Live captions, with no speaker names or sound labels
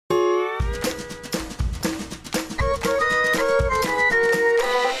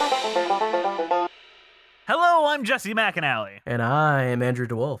I'm Jesse McAnally. And I am Andrew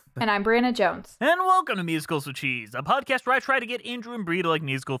DeWolf. And I'm Brianna Jones. And welcome to Musicals with Cheese, a podcast where I try to get Andrew and Bree to like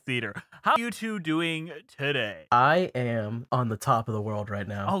musical theater. How are you two doing today? I am on the top of the world right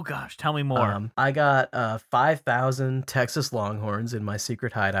now. Oh gosh, tell me more. I got 5,000 Texas Longhorns in my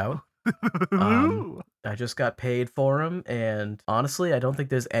secret hideout. I just got paid for them, and honestly, I don't think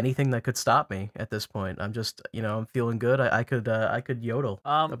there's anything that could stop me at this point. I'm just, I'm feeling good. I could yodel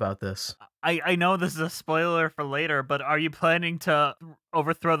about this. I know this is a spoiler for later, but are you planning to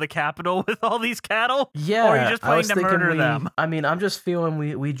overthrow the Capitol with all these cattle? Yeah. Or are you just planning to murder them? I mean, I'm just feeling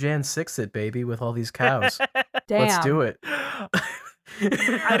we Jan 6 it, baby, with all these cows. Damn. Let's do it. He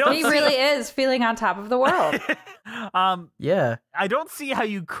really is feeling on top of the world. Yeah. I don't see how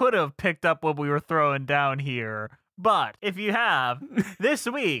you could have picked up what we were throwing down here. But if you have, this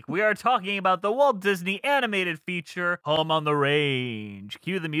week we are talking about the Walt Disney animated feature, Home on the Range.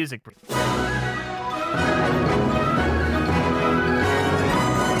 Cue the music. Out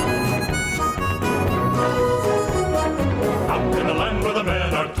in the land where the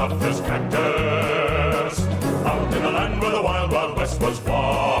men are tough as cactus. Out in the land where the wild, wild west was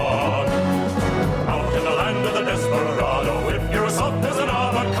won. Out in the land of the desperado. If you're as soft as an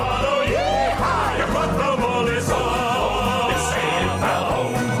avocado, yee-haw, your front row all is on. They say it, pal,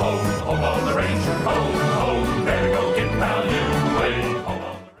 home, home, home on the range. Home, home, better go get pal, you way.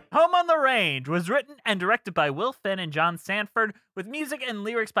 Home on the Range was written and directed by Will Finn and John Sanford, with music and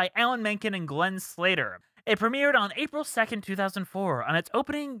lyrics by Alan Menken and Glenn Slater. It premiered on April 2nd, 2004. On its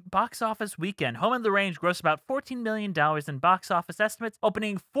opening box office weekend, Home on the Range grossed about $14 million in box office estimates,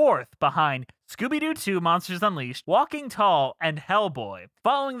 opening fourth behind Scooby-Doo 2 Monsters Unleashed, Walking Tall, and Hellboy.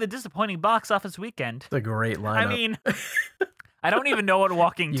 Following the disappointing box office weekend... It's a great lineup. I mean... I don't even know what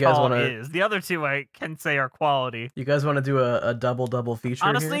Walking Tall is. The other two I can say are quality. You guys want to do a double feature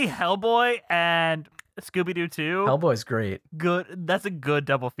Honestly, here? Hellboy and Scooby-Doo 2. Hellboy's great. Good. That's a good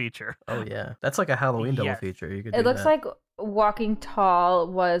double feature. Oh, yeah. That's like a Halloween double Yes. feature. You could It do looks that. like Walking Tall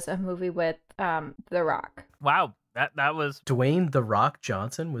was a movie with The Rock. Wow. That was... Dwayne The Rock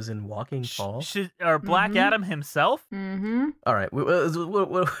Johnson was in Walking Tall? Or Black Adam himself? Mm-hmm. All right. Where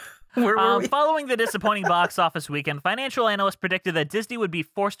were we? Following the disappointing box office weekend, financial analysts predicted that Disney would be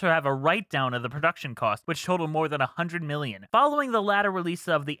forced to have a write-down of the production cost, which totaled more than $100 million. Following the latter release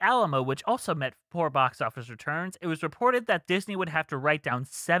of The Alamo, which also met poor box office returns, it was reported that Disney would have to write down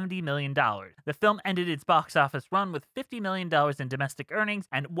 $70 million. The film ended its box office run with $50 million in domestic earnings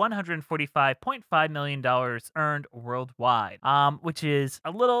and $145.5 million earned worldwide, which is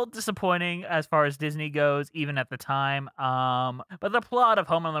a little disappointing as far as Disney goes, even at the time. But the plot of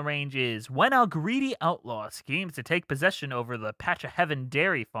Home on the Range is when a greedy outlaw schemes to take possession over the Patch of Heaven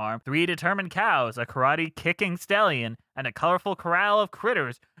dairy farm, 3 determined cows, a karate-kicking stallion, and a colorful corral of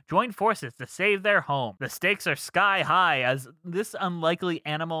critters join forces to save their home. The stakes are sky high as this unlikely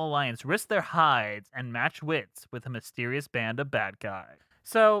animal alliance risks their hides and match wits with a mysterious band of bad guys.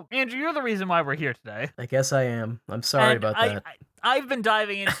 So, Andrew, you're the reason why we're here today. I guess I am. I'm sorry about that. I've been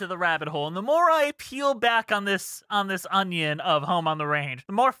diving into the rabbit hole, and the more I peel back on this onion of Home on the Range,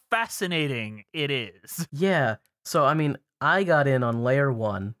 the more fascinating it is. Yeah. So, I mean, I got in on layer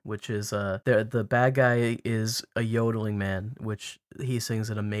 1, which is the bad guy is a yodeling man, which he sings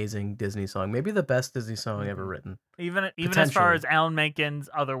an amazing Disney song, maybe the best Disney song ever written. Even as far as Alan Menken's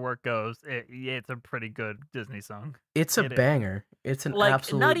other work goes, it's a pretty good Disney song. It's a banger. It's an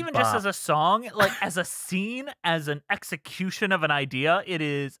absolute not even bop. just as a song, like as a scene, as an execution of an idea, it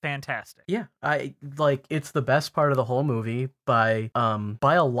is fantastic. Yeah, it's the best part of the whole movie by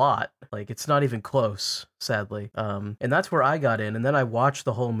a lot. Like, it's not even close, sadly. And that's where I got in, and then I watched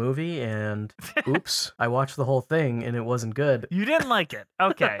the whole movie, and oops, I watched the whole thing, and it wasn't good. You didn't like it,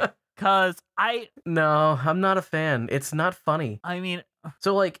 okay? No, I'm not a fan. It's not funny. I mean,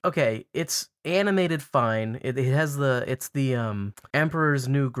 so like, okay, it's animated fine. It has the Emperor's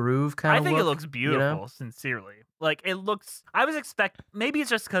New Groove kind of. I think look, it looks beautiful, sincerely. Like, it looks. I was maybe it's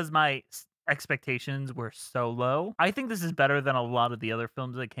just because my expectations were so low. I think this is better than a lot of the other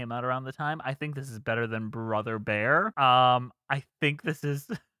films that came out around the time. I think this is better than Brother Bear. I think this is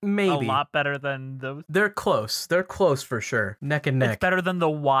maybe a lot better than those. They're close. They're close for sure. Neck and neck. It's better than The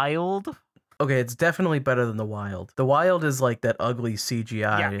Wild. Okay, it's definitely better than The Wild. The Wild is like that ugly CGI,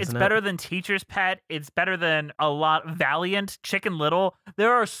 yeah, it's better than Teacher's Pet. It's better than a lot. Valiant, Chicken Little.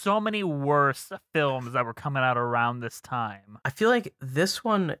 There are so many worse films that were coming out around this time. I feel like this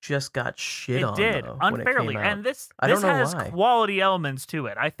one just got shit on. It did, though, unfairly. And this has quality elements to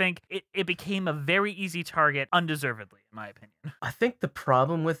it. I think it became a very easy target undeservedly. in my opinion. I think the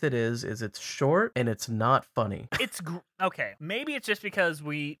problem with it is it's short and it's not funny. Okay. Maybe it's just because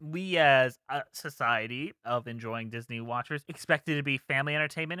we as a society of enjoying Disney watchers expected it to be family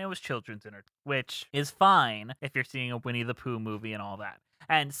entertainment. It was children's entertainment, which is fine if you're seeing a Winnie the Pooh movie and all that.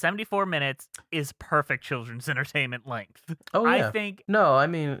 And 74 minutes is perfect children's entertainment length. Oh, yeah. I think No, I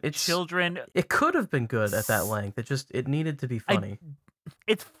mean, it's children. It could have been good at that length. It needed to be funny.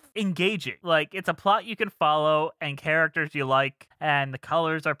 It's engaging. Like, it's a plot you can follow and characters you like, and the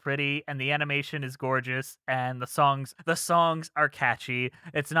colors are pretty and the animation is gorgeous and the songs are catchy.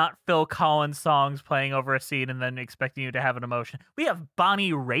 It's not Phil Collins songs playing over a scene and then expecting you to have an emotion. We have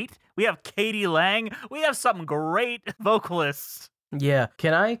Bonnie Raitt, we have Katie Lang, we have some great vocalists. Yeah.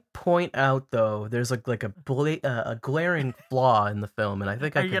 Can I point out though? There's a glaring flaw in the film, and I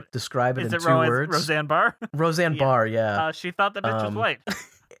think I could describe it in 2 words. Roseanne Barr. Roseanne Barr. Yeah. She thought the bitch was white.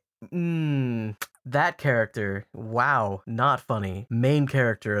 That character, wow, not funny. Main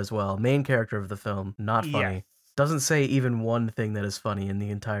character as well. Main character of the film, not funny. Yes. Doesn't say even one thing that is funny in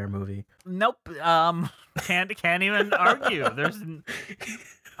the entire movie. Nope. Can't even argue.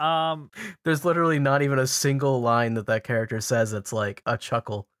 There's literally not even a single line that character says that's like a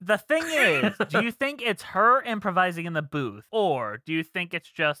chuckle. The thing is, do you think it's her improvising in the booth, or do you think it's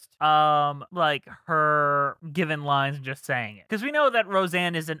just like her given lines and just saying it? Because we know that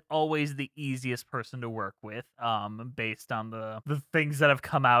Roseanne isn't always the easiest person to work with, based on the things that have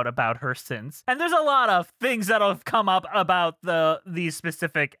come out about her since. And there's a lot of things that have come up about these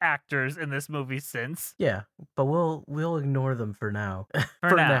specific actors in this movie since. Yeah, but we'll ignore them for now.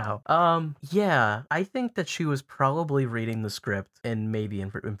 For now. Yeah, I think that she was probably reading the script and maybe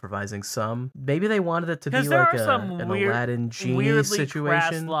improvising some. Maybe they wanted it to be like an Aladdin genie weirdly situation.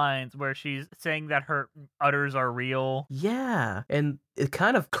 Crass lines where she's saying that her udders are real. Yeah, and it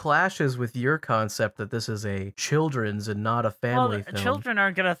kind of clashes with your concept that this is a children's and not a family film. Children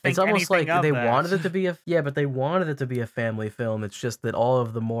aren't gonna think it's almost like they that. wanted it to be but they wanted it to be a family film. It's just that all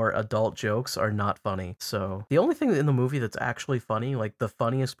of the more adult jokes are not funny. So the only thing in the movie that's actually funny, like the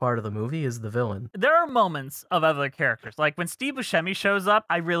funniest part of the movie, is the villain. There are moments of other characters. Like when Steve Buscemi shows up,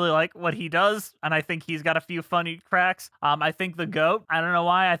 I really like what he does, and I think he's got a few funny cracks. I think the goat, I don't know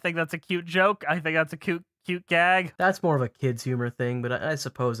why, I think that's a cute joke. I think that's a cute gag. That's more of a kid's humor thing, but I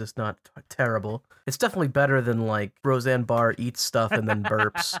suppose it's not terrible. It's definitely better than like Roseanne Barr eats stuff and then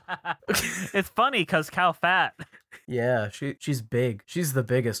burps. It's funny because cow fat. Yeah, she's big. She's the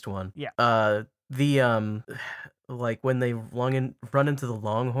biggest one. Yeah. Like when they run into the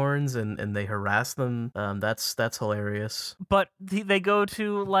Longhorns and they harass them, that's hilarious. But they go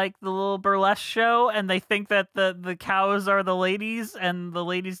to like the little burlesque show and they think that the cows are the ladies and the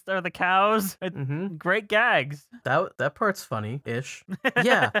ladies are the cows. Great gags. That part's funny-ish.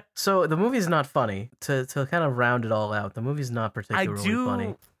 Yeah. So the movie's not funny. To kind of round it all out, the movie's not particularly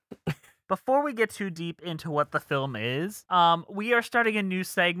funny. Before we get too deep into what the film is, we are starting a new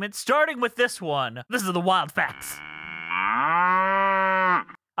segment, starting with this one. This is the Wild Facts.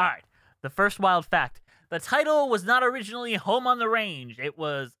 All right, the first wild fact. The title was not originally Home on the Range. It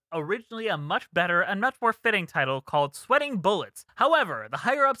was originally a much better and much more fitting title called Sweating Bullets. However, the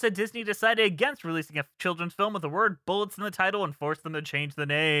higher-ups at Disney decided against releasing a children's film with the word bullets in the title and forced them to change the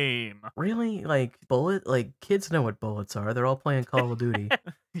name. Really? Like, kids know what bullets are. They're all playing Call of Duty.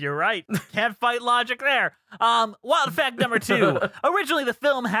 You're right. Can't fight logic there. Wild fact number 2. Originally, the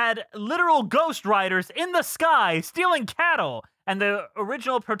film had literal ghost riders in the sky stealing cattle, and the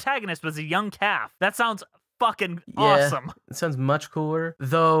original protagonist was a young calf. That sounds fucking awesome. It sounds much cooler.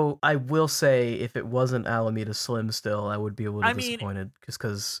 Though, I will say, if it wasn't Alameda Slim still, I would be a little disappointed.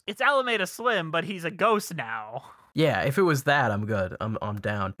 Because it's Alameda Slim, but he's a ghost now. Yeah, if it was that, I'm good. I'm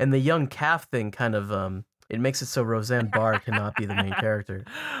down. And the young calf thing kind of... it makes it so Roseanne Barr cannot be the main character.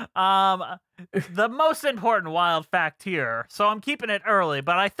 The most important wild fact here, so I'm keeping it early,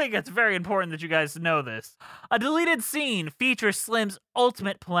 but I think it's very important that you guys know this. A deleted scene features Slim's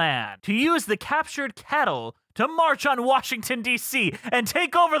ultimate plan to use the captured cattle to march on Washington, D.C. and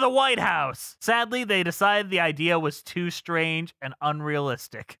take over the White House. Sadly, they decided the idea was too strange and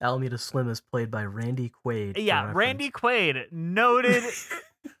unrealistic. Alameda Slim is played by Randy Quaid. Yeah, Randy Quaid, noted...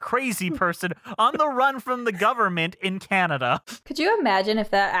 crazy person on the run from the government in Canada. Could you imagine if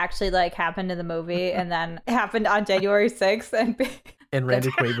that actually happened in the movie and then happened on January 6th and Randy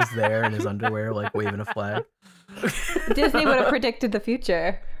Quaid was there in his underwear waving a flag? Disney would have predicted the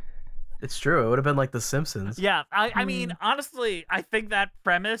future. It's true. It would have been like The Simpsons. Yeah, I mean, honestly, I think that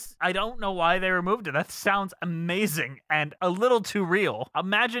premise, I don't know why they removed it. That sounds amazing and a little too real.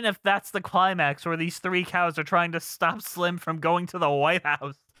 Imagine if that's the climax where these 3 cows are trying to stop Slim from going to the White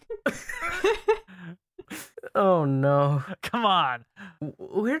House. Oh no. Come on.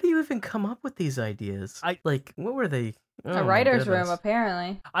 Where do you even come up with these ideas? What were they? Oh, A my writer's room, goodness.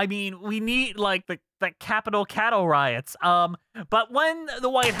 apparently. I mean, we need like the Capitol cattle riots. But when the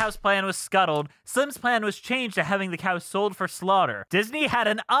White House plan was scuttled, Slim's plan was changed to having the cows sold for slaughter. Disney had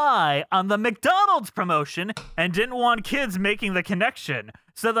an eye on the McDonald's promotion and didn't want kids making the connection.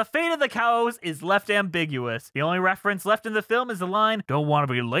 So the fate of the cows is left ambiguous. The only reference left in the film is the line, "Don't want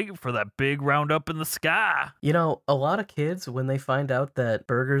to be late for that big roundup in the sky." You know, a lot of kids, when they find out that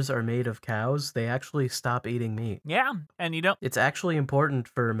burgers are made of cows, they actually stop eating meat. Yeah, and you don't. It's actually important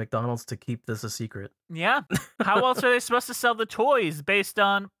for McDonald's to keep this a secret. Yeah. How else are they supposed to sell the toys based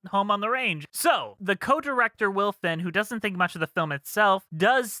on Home on the Range? So, the co-director Will Finn, who doesn't think much of the film itself,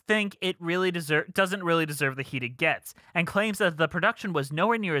 does think it doesn't really deserve the heat it gets, and claims that the production was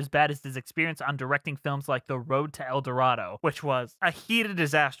nowhere near as bad as his experience on directing films like The Road to El Dorado, which was a heated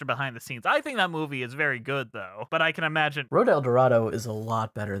disaster behind the scenes. I think that movie is very good, though, but I can imagine... Road to El Dorado is a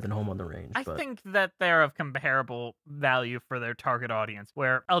lot better than Home on the Range. I think that they're of comparable value for their target audience,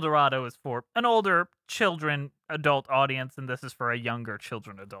 where El Dorado is for an older children adult audience, and this is for a younger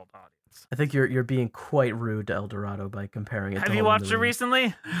children adult audience. I think you're being quite rude to El Dorado by comparing it to Have you Home on watched the it Range.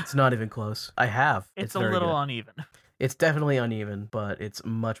 recently? It's not even close. I have. It's a very little good. uneven. It's definitely uneven, but it's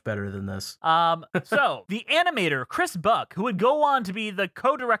much better than this. So the animator Chris Buck, who would go on to be the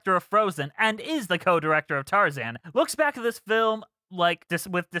co-director of Frozen and is the co-director of Tarzan, looks back at this film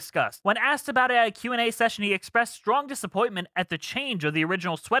with disgust. When asked about it at a Q&A session, he expressed strong disappointment at the change of the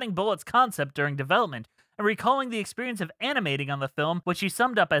original Sweating Bullets concept during development, and recalling the experience of animating on the film, which he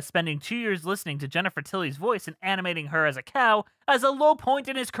summed up as spending 2 years listening to Jennifer Tilly's voice and animating her as a cow, as a low point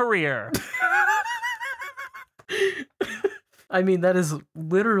in his career. I mean, that is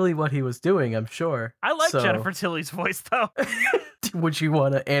literally what he was doing, I'm sure. I like Jennifer Tilly's voice, though. Would you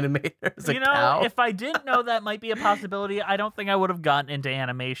want to animate her as a You know, cow? if I didn't know that might be a possibility, I don't think I would have gotten into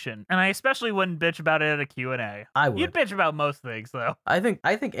animation. And I especially wouldn't bitch about it at a Q&A. I would. You'd bitch about most things, though. I think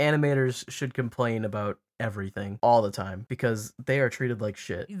animators should complain about everything all the time because they are treated like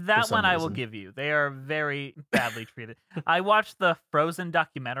shit. That for some one I will reason. give you. They are very badly treated. I watched the Frozen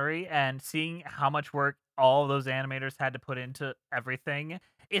documentary, and seeing how much work all of those animators had to put into everything,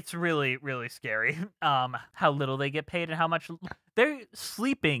 it's really, really scary. How little they get paid and how much they're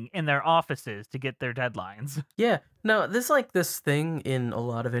sleeping in their offices to get their deadlines. Yeah, no, there's like this thing in a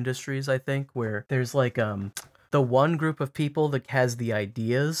lot of industries, I think, where there's like the one group of people that has the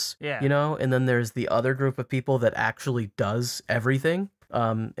ideas, Yeah. you know, and then there's the other group of people that actually does everything.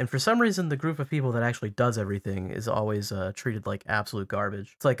 And for some reason, the group of people that actually does everything is always treated like absolute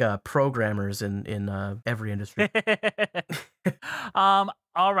garbage. It's like programmers in every industry.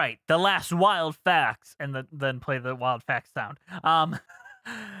 All right, the last wild facts, and then play the wild facts sound.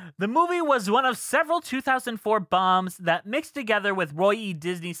 The movie was one of several 2004 bombs that mixed together with Roy E.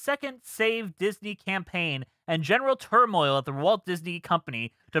 Disney's second Save Disney campaign and general turmoil at the Walt Disney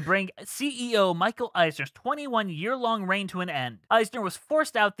Company to bring CEO Michael Eisner's 21-year-long reign to an end. Eisner was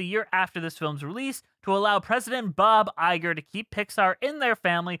forced out the year after this film's release to allow President Bob Iger to keep Pixar in their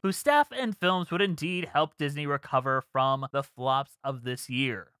family, whose staff and films would indeed help Disney recover from the flops of this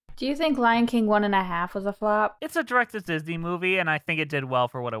year. Do you think Lion King 1.5 was a flop? It's a direct-to-Disney movie, and I think it did well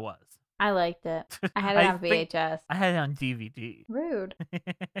for what it was. I liked it. I had it on VHS. I had it on DVD. Rude.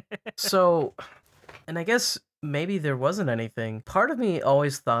 So, and I guess maybe there wasn't anything. Part of me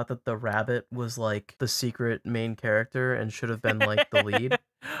always thought that the rabbit was like the secret main character and should have been like the lead.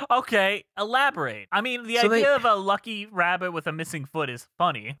 Okay, elaborate. I mean, the idea of a lucky rabbit with a missing foot is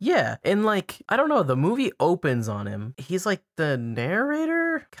funny. Yeah, and like, I don't know, the movie opens on him. He's like the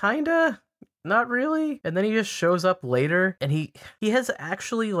narrator, kinda. Not really. And then he just shows up later, and he has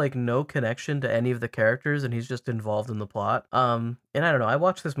actually like no connection to any of the characters, and he's just involved in the plot. And I don't know, I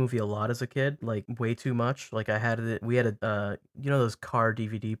watched this movie a lot as a kid, like way too much. Like we had a you know those car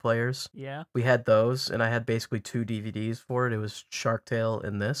DVD players? Yeah. We had those, and I had basically 2 DVDs for it. It was Shark Tale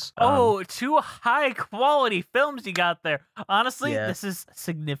and this. Oh, 2 high quality films you got there. Honestly, Yeah. This is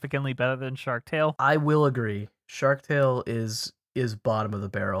significantly better than Shark Tale. I will agree. Shark Tale is bottom of the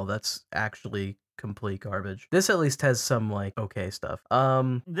barrel. That's actually complete garbage. This at least has some like okay stuff.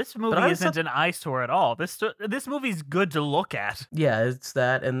 This movie isn't an eyesore at all. This movie's good to look at. Yeah, it's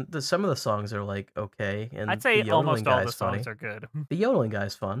that, and some of the songs are like okay, and I'd say the almost all the guy's songs funny. are good. The yodeling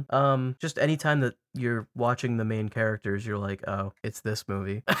guy's fun. Just anytime that you're watching the main characters, you're like, oh, it's this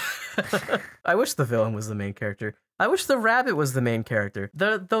movie. I wish the villain was the main character. I wish the rabbit was the main character.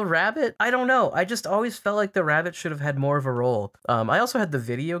 The rabbit, I don't know. I just always felt like the rabbit should have had more of a role. I also had the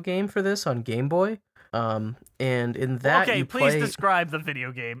video game for this on Game Boy. And And in that, okay, you please play. describe the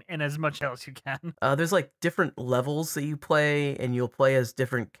video game in as much as you can. There's like different levels that you play, and you'll play as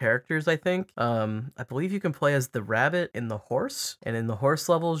different characters, I think. I believe you can play as the rabbit and the horse, and in the horse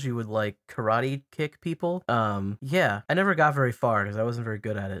levels, you would like karate kick people. Yeah, I never got very far because I wasn't very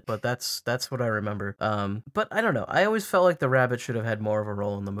good at it, but that's what I remember. But I don't know. I always felt like the rabbit should have had more of a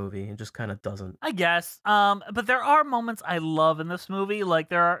role in the movie, and just kind of doesn't. I guess. But there are moments I love in this movie.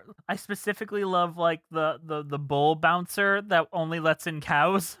 Like I specifically love like the bull bouncer that only lets in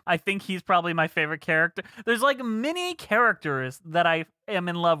cows. I think he's probably my favorite character. There's like many characters that I am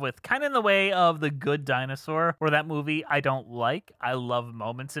in love with, kind of in the way of The Good Dinosaur, or that movie I don't like. I love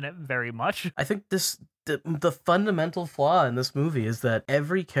moments in it very much. I think the fundamental flaw in this movie is that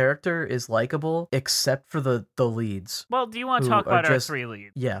every character is likable except for the leads. Well, do you want to who talk are about our just- 3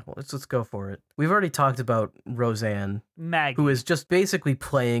 leads? Yeah, well, let's go for it. We've already talked about Roseanne, Maggie. who is just basically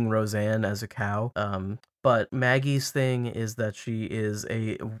playing Roseanne as a cow. But Maggie's thing is that she is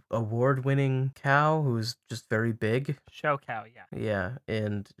a award-winning cow who's just very big. Show cow, yeah. Yeah,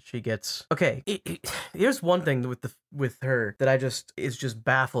 and she gets okay. Here's one thing with her that is just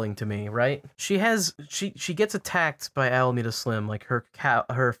baffling to me. Right? She gets attacked by Alameda Slim like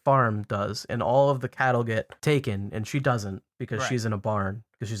her farm does, and all of the cattle get taken, and she doesn't because Right. she's in a barn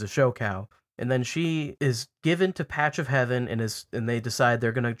because she's a show cow. And then she is given to Patch of Heaven, and they decide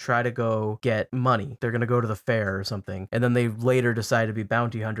they're gonna try to go get money. They're gonna go to the fair or something. And then they later decide to be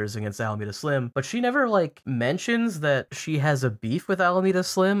bounty hunters against Alameda Slim. But she never like mentions that she has a beef with Alameda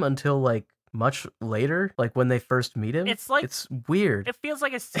Slim until like much later, like when they first meet him. It's like- it's weird. It feels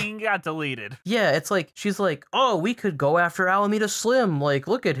like a scene got deleted. Yeah, it's like she's like, "Oh, we could go after Alameda Slim. Like,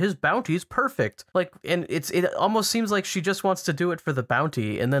 look at his bounty's perfect." Like, and it almost seems like she just wants to do it for the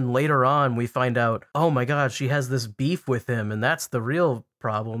bounty, and then later on we find out, "Oh my god, she has this beef with him, and that's the real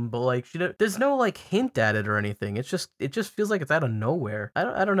problem." But like there's no like hint at it or anything. It just feels like it's out of nowhere.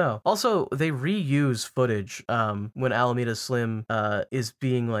 I don't know. Also, they reuse footage when Alameda Slim is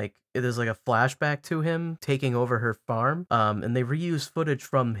being like, there's like a flashback to him taking over her farm, and they reuse footage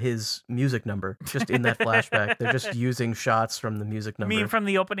from his music number just in that flashback. They're just using shots from the music You number. mean from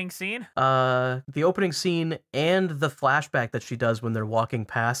the opening scene? The opening scene and the flashback that she does when they're walking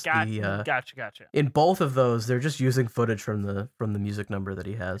past Gotcha. in both of those, they're just using footage from the music number that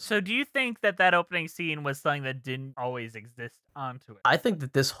he has. So do you think that opening scene was something that didn't always exist onto it? I think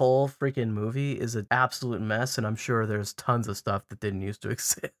that this whole freaking movie is an absolute mess, and I'm sure there's tons of stuff that didn't used to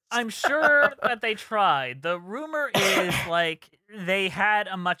exist. I'm sure that they tried. The rumor is like they had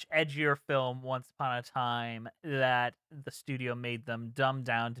a much edgier film once upon a time that the studio made them dumb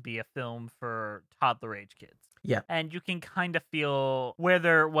down to be a film for toddler age kids. Yeah. And you can kind of feel where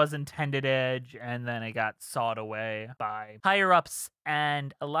there was intended edge, and then it got sawed away by higher ups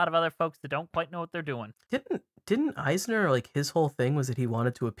and a lot of other folks that don't quite know what they're doing. Didn't Eisner, like, his whole thing was that he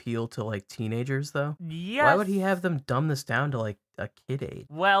wanted to appeal to like teenagers though? Yes. Why would he have them dumb this down to like a kid age?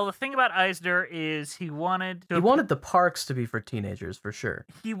 Well, the thing about Eisner is he wanted The parks to be for teenagers for sure.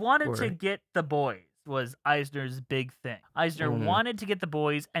 He wanted Or- to get the boys, was Eisner's big thing. Eisner wanted to get the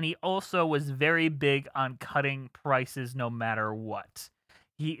boys, and he also was very big on cutting prices no matter what.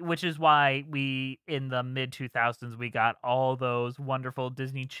 Which is why we, in the mid-2000s, we got all those wonderful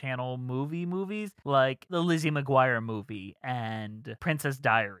Disney Channel movies, like the Lizzie McGuire movie and Princess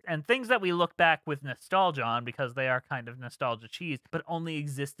Diaries, and things that we look back with nostalgia on because they are kind of nostalgia cheese, but only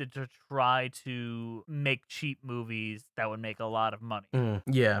existed to try to make cheap movies that would make a lot of money.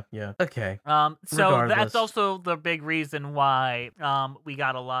 Yeah. Okay. So Regardless. that's also the big reason why we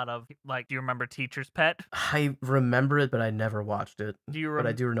got a lot of, like, do you remember Teacher's Pet? I remember it, but I never watched it. Do you But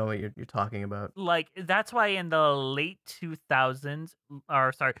remember? I do know what you're talking about. Like, that's why in the late 2000s,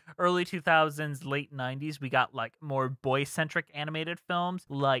 early 2000s, late 90s, we got like more boy-centric animated films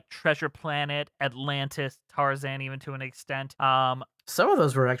like Treasure Planet, Atlantis, Tarzan, even to an extent. Some of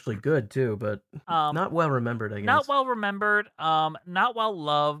those were actually good too, but not well remembered, I guess. Not well remembered, not well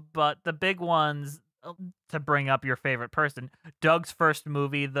loved, but the big ones, to bring up your favorite person, Doug's first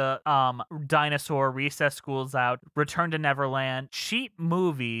movie, the dinosaur, Recess School's Out, Return to Neverland, cheap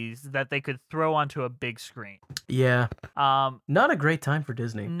movies that they could throw onto a big screen. Yeah. Not a great time for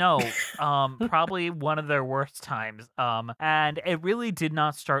Disney. No, probably one of their worst times. And it really did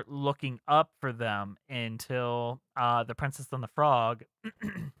not start looking up for them until The Princess and the Frog,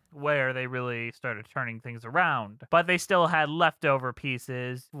 where they really started turning things around. But they still had leftover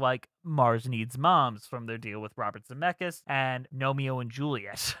pieces like Mars Needs Moms from their deal with Robert Zemeckis and Romeo and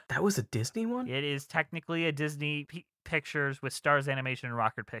Juliet. That was a Disney one? It is technically a Disney Pictures with Stars Animation and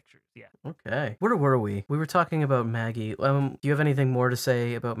Rocket Pictures. Yeah. Okay. Where were we? We were talking about Maggie. Do you have anything more to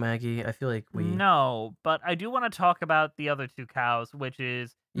say about Maggie? I feel like we... No, but I do want to talk about the other two cows, which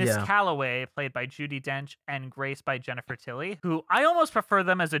is Miss Yeah. Calloway, played by Judi Dench, and Grace by Jennifer Tilly, who I almost prefer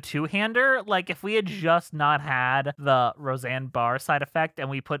them as a two-hander. Like, if we had just not had the Roseanne Barr side effect and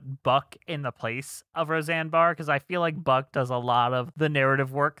we put Buck in the place of Roseanne Barr, because I feel like Buck does a lot of the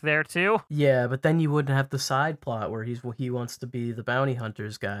narrative work there, too. Yeah, but then you wouldn't have the side plot where he wants to be the bounty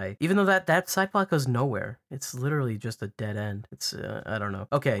hunters guy. Even though that side plot goes nowhere. It's literally just a dead end. It's, I don't know.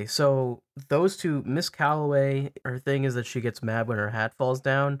 Okay, so those two, Miss Calloway, her thing is that she gets mad when her hat falls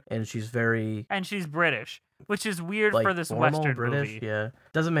down, and she's very... And she's British, which is weird like, for this formal, Western British, movie. yeah.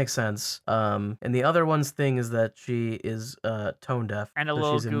 Doesn't make sense. And the other one's thing is that she is tone deaf. And a so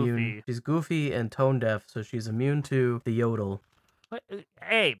little she's immune. goofy. She's goofy and tone deaf, so she's immune to the yodel.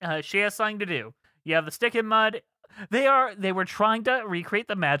 Hey, she has something to do. You have the stick in mud. They were trying to recreate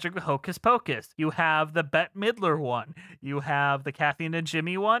the magic of Hocus Pocus. You have the Bette Midler one, you have the Kathy and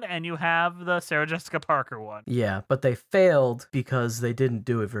Jimmy one, and you have the Sarah Jessica Parker one. Yeah, but they failed because they didn't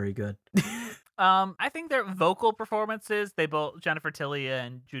do it very good. I think their vocal performances, Jennifer Tilly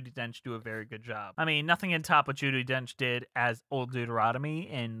and Judi Dench do a very good job. I mean, nothing in top what Judi Dench did as Old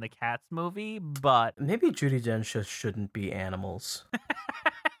Deuteronomy in the Cats movie, but... Maybe Judi Dench just shouldn't be animals.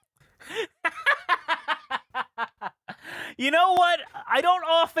 You know what? I don't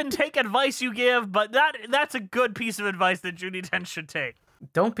often take advice you give, but that's a good piece of advice that Judi Dench should take.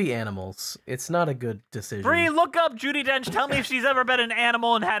 Don't be animals. It's not a good decision. Bree, look up Judi Dench. Tell me if she's ever been an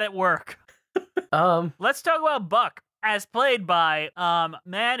animal and had it work. Let's talk about Buck, as played by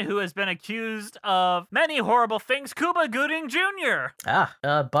man who has been accused of many horrible things, Cuba Gooding Jr.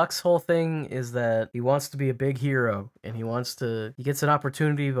 Buck's whole thing is that he wants to be a big hero, and he gets an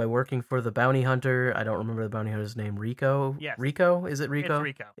opportunity by working for the bounty hunter. I don't remember the bounty hunter's name. Rico? Yes. Rico? Is it Rico? It's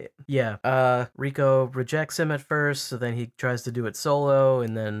Rico. Yeah. Rico rejects him at first, so then he tries to do it solo,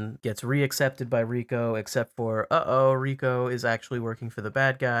 and then gets reaccepted by Rico, except for, Rico is actually working for the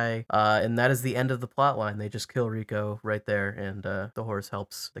bad guy, and that is the end of the plot line. They just kill Rico right there, and the horse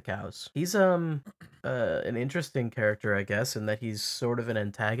helps the cows. He's an interesting character, I guess, in that he's sort of an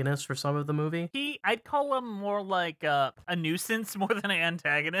antagonist for some of the movie. I'd call him more like a nuisance more than an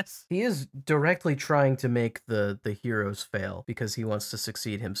antagonist. He is directly trying to make the heroes fail because he wants to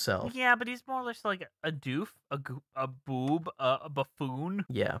succeed himself. Yeah, but he's more or less like a doof, a boob, a buffoon.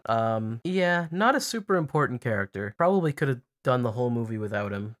 Yeah. Yeah, not a super important character. Probably could have done the whole movie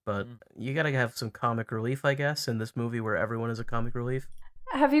without him, but you gotta have some comic relief, I guess, in this movie where everyone is a comic relief.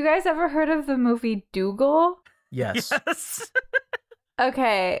 Have you guys ever heard of the movie Dougal? Yes. Yes.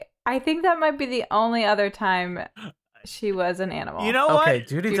 Okay, I think that might be the only other time she was an animal. You know what? Okay,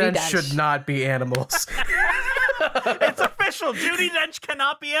 Judi Dench should not be animals. It's official. Judi Dench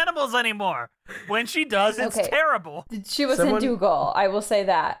cannot be animals anymore. When she does, it's terrible. She was in Dougal, I will say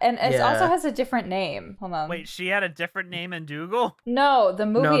that. And it also has a different name. Hold on. Wait, she had a different name in Dougal? No, the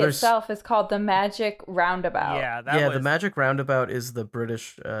movie itself is called The Magic Roundabout. Yeah, The Magic Roundabout is the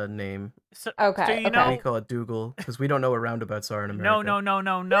British name. So you know, we call it Dougal because we don't know what roundabouts are in America.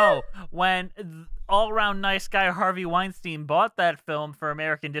 No. When all-around nice guy Harvey Weinstein bought that film for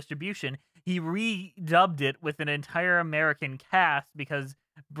American distribution, he redubbed it with an entire American cast because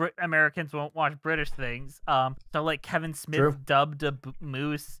Americans won't watch British things. So like Kevin Smith dubbed a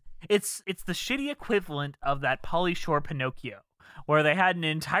moose. It's the shitty equivalent of that Pauly Shore Pinocchio, where they had an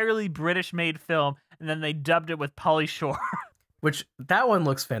entirely British-made film and then they dubbed it with Pauly Shore. Which, that one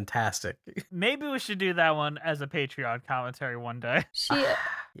looks fantastic. Maybe we should do that one as a Patreon commentary one day.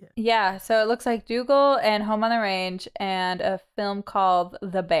 Yeah, so it looks like Dougal and Home on the Range and a film called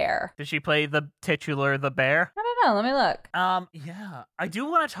The Bear. Did she play the titular The Bear? I don't know, let me look. Yeah, I do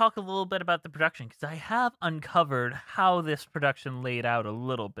want to talk a little bit about the production because I have uncovered how this production laid out a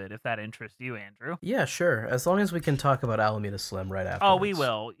little bit, if that interests you, Andrew. Yeah, sure, as long as we can talk about Alameda Slim right after. Oh, we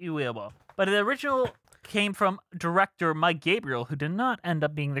will. You will. But the original came from director Mike Gabriel, who did not end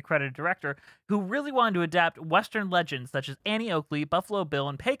up being the credited director, who really wanted to adapt Western legends such as Annie Oakley, Buffalo Bill,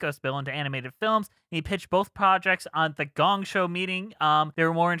 and Pecos Bill into animated films. He pitched both projects on the Gong Show meeting. They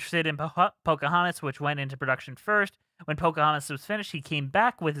were more interested in Pocahontas, which went into production first. When Pocahontas was finished, he came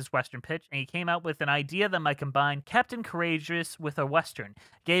back with his Western pitch, and he came out with an idea that might combine Captain Courageous with a Western.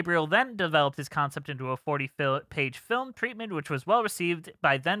 Gabriel then developed his concept into a 40-page film treatment, which was well received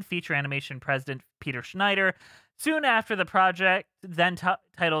by then feature animation president Peter Schneider. Soon after the project, then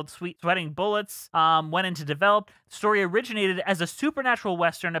titled Sweating Bullets, went into develop. The story originated as a supernatural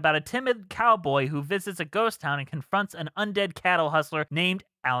Western about a timid cowboy who visits a ghost town and confronts an undead cattle hustler named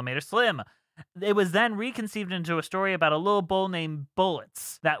Alameda Slim. It was then reconceived into a story about a little bull named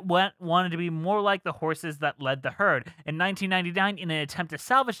Bullets that wanted to be more like the horses that led the herd. In 1999, in an attempt to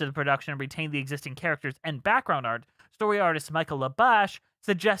salvage the production and retain the existing characters and background art, story artist Michael Labash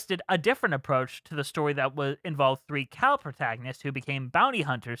suggested a different approach to the story that involved 3 cow protagonists who became bounty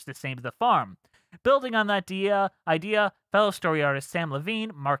hunters to save the farm. Building on that idea, fellow story artists Sam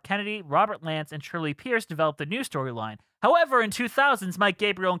Levine, Mark Kennedy, Robert Lance, and Shirley Pierce developed a new storyline. However, in 2000s, Mike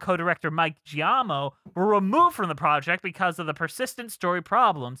Gabriel and co-director Mike Giamo were removed from the project because of the persistent story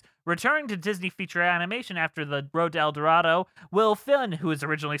problems. Returning to Disney feature animation after the Road to El Dorado, Will Finn, who was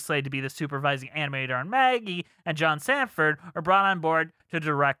originally slated to be the supervising animator on Maggie, and John Sanford are brought on board to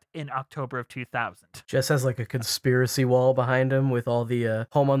direct in October of 2000. Jess has like a conspiracy wall behind him with all the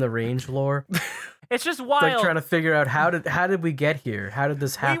Home on the Range lore. It's just wild. Like trying to figure out how did we get here? How did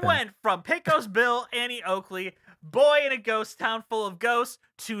this happen? We went from Pecos Bill, Annie Oakley, boy in a ghost town full of ghosts,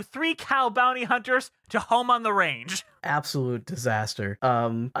 to 3 cow bounty hunters, to Home on the Range. Absolute disaster.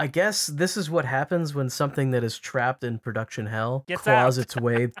 I guess this is what happens when something that is trapped in production hell claws its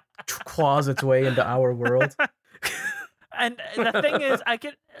way into our world. And the thing is,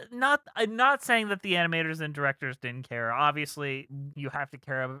 I'm not saying that the animators and directors didn't care. Obviously, you have to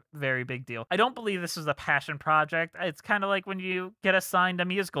care a very big deal. I don't believe this is a passion project. It's kind of like when you get assigned a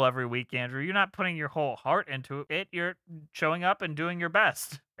musical every week, Andrew. You're not putting your whole heart into it. You're showing up and doing your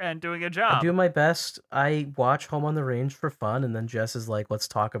best and doing a job. I do my best. I watch Home on the Range for fun, and then Jess is like, let's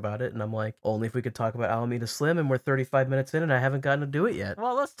talk about it. And I'm like, only if we could talk about Alameda Slim, and we're 35 minutes in, and I haven't gotten to do it yet.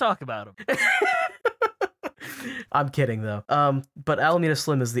 Well, let's talk about them. I'm kidding, though. But Alameda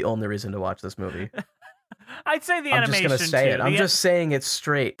Slim is the only reason to watch this movie. I'd say the animation, I'm just gonna say too. it. I'm just saying it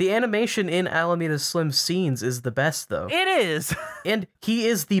straight. The animation in Alameda Slim scenes is the best, though. It is. And he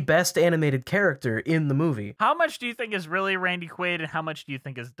is the best animated character in the movie. How much do you think is really Randy Quaid, and how much do you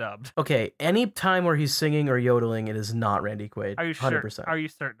think is dubbed? Okay, any time where he's singing or yodeling, it is not Randy Quaid. Are you 100%. sure? Are you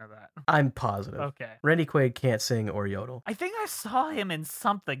certain of that? I'm positive. Okay. Randy Quaid can't sing or yodel. I think I saw him in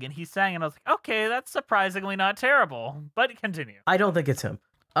something, and he sang, and I was like, okay, that's surprisingly not terrible. But continue. I don't think it's him.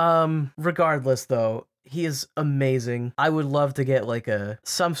 Regardless, though, he is amazing. I would love to get like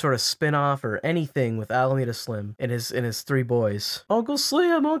some sort of spin-off or anything with Alameda Slim and his 3 boys. Uncle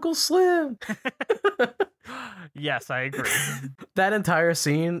Slim, Uncle Slim. Yes, I agree. That entire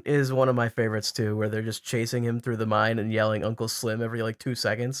scene is one of my favorites too, where they're just chasing him through the mine and yelling Uncle Slim every like 2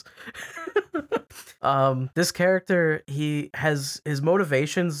 seconds. This character, his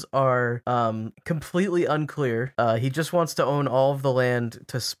motivations are completely unclear. He just wants to own all of the land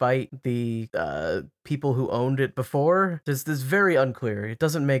to spite the people who owned it before. This is very unclear. It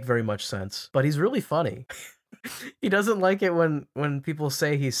doesn't make very much sense, but he's really funny. He doesn't like it when people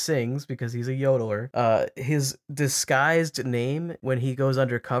say he sings because he's a yodeler. His disguised name when he goes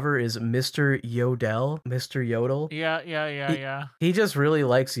undercover is Mr. Yodel, Mr. Yodel. Yeah. He just really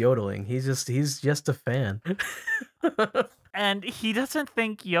likes yodeling. He's just a fan. And he doesn't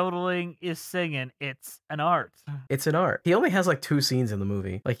think yodeling is singing. It's an art. It's an art. He only has like 2 scenes in the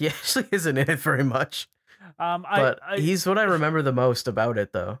movie. Like he actually isn't in it very much. He's what I remember the most about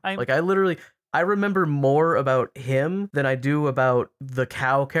it though. I remember more about him than I do about the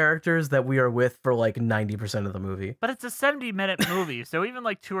cow characters that we are with for like 90% of the movie. But it's a 70-minute movie, so even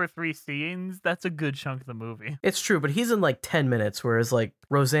like 2 or 3 scenes, that's a good chunk of the movie. It's true, but he's in like 10 minutes, whereas like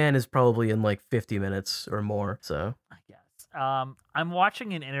Roseanne is probably in like 50 minutes or more, so... I guess. I'm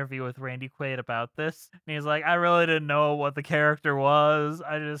watching an interview with Randy Quaid about this, and he's like, I really didn't know what the character was.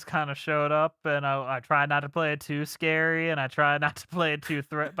 I just kind of showed up, and I tried not to play it too scary, and I tried not to play it too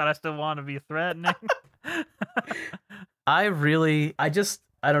but I still want to be threatening.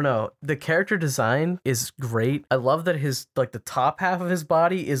 I don't know. The character design is great. I love that his like the top half of his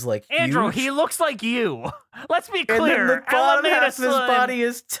body is like Andrew, huge. He looks like you. Let's be clear. And then the bottom Alameda half of his body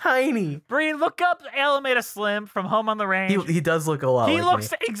is tiny. Bree, look up Alameda Slim from Home on the Range. He does look a lot like me. He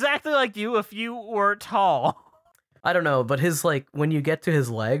looks exactly like you if you were tall. I don't know, but his like when you get to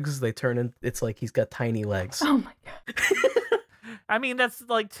his legs, they turn in. It's like he's got tiny legs. Oh my god. I mean, that's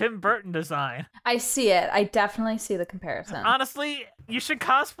like Tim Burton design. I see it. I definitely see the comparison. Honestly, you should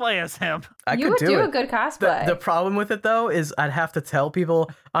cosplay as him. You would do a good cosplay. The problem with it, though, is I'd have to tell people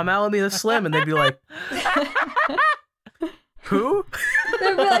I'm Alameda Slim, and they'd be like, who?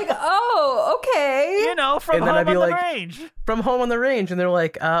 They'd be like, oh, okay. You know, from Home on the Range. From Home on the Range. And they're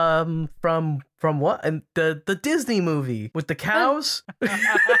like, from what? And the Disney movie with the cows?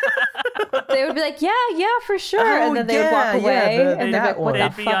 They would be like, yeah, for sure. And then they would walk away. And they'd be like, what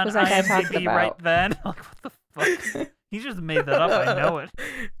the fuck was that guy talking about? Right then. Like, what the fuck? He just made that up. I know it.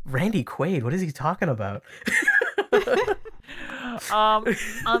 Randy Quaid, what is he talking about?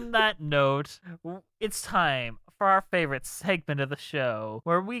 On that note, it's time for our favorite segment of the show,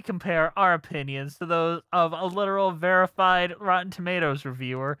 where we compare our opinions to those of a literal verified Rotten Tomatoes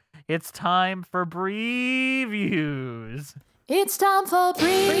reviewer. It's time for previews. It's time for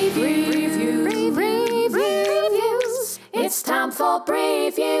previews. It's time for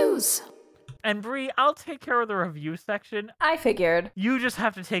previews. And Bree, I'll take care of the review section. I figured. You just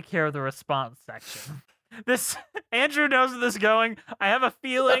have to take care of the response section. Andrew knows where this is going. I have a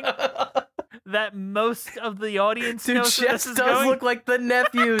feeling that most of the audience Dude, knows where Jess this is does going. look like the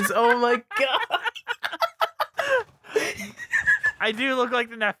nephews. Oh my god. I do look like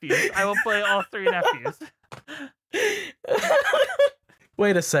the nephews. I will play all three nephews.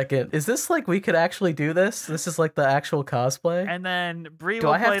 Wait a second. Is this like we could actually do this? This is like the actual cosplay? And then Bree Do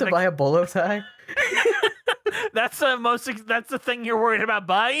will I have play to buy a bolo tie? That's the thing you're worried about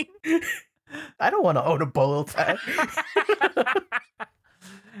buying? I don't want to own a bolo tie.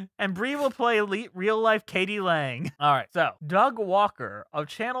 And Bree will play real-life Katie Lang. All right, so Doug Walker of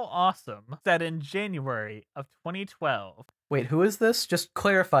Channel Awesome said in January of 2012. Wait, who is this? Just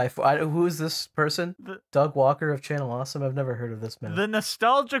clarify. Who is this person? Doug Walker of Channel Awesome? I've never heard of this man. The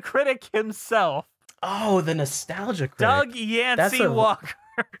nostalgia critic himself. Oh, the nostalgia critic. Doug Yancey Walker.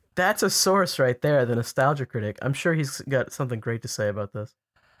 That's a source right there, the nostalgia critic. I'm sure he's got something great to say about this.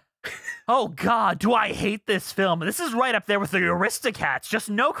 Oh God, do I hate this film. This is right up there with the Aristocats. Just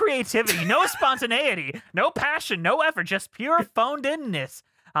no creativity, no spontaneity, no passion, no effort, just pure phoned-inness.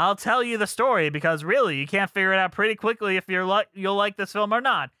 I'll tell you the story because really, you can't figure it out pretty quickly if you'll like this film or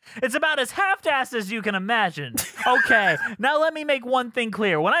not. It's about as half-assed as you can imagine. Okay, now let me make one thing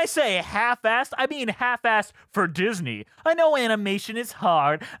clear. When I say half-assed, I mean half-assed for Disney. I know animation is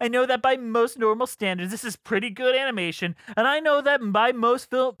hard. I know that by most normal standards, this is pretty good animation. And I know that by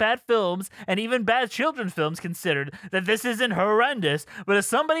most bad films, and even bad children's films considered, that this isn't horrendous. But if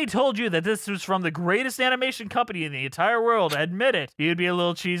somebody told you that this was from the greatest animation company in the entire world, admit it, you'd be a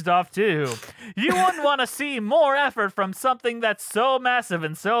little cheesed off too. You wouldn't want to see more effort from something that's so massive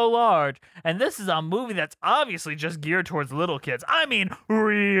and so large. And this is a movie that's obviously just geared towards little kids. I mean,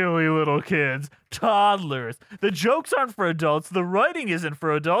 really little kids. Toddlers. The jokes aren't for adults. The writing isn't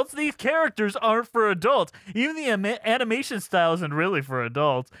for adults. These characters aren't for adults. Even the animation style isn't really for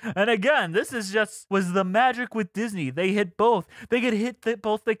adults. And again, this was the magic with Disney. They hit both. They could hit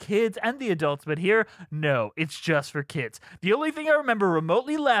both the kids and the adults, but here, no, it's just for kids. The only thing I remember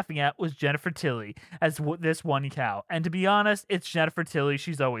remotely laughing at was Jennifer Tilly as this one cow. And to be honest, it's Jennifer Tilly.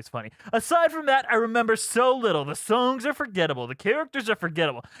 She's always funny. Aside from that, I remember so little. The songs are forgettable. The characters are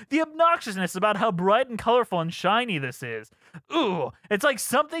forgettable. The obnoxiousness about how bright and colorful and shiny this is. Ooh, it's like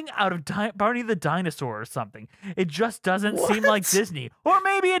something out of Barney the Dinosaur or something. It just doesn't seem like Disney. Or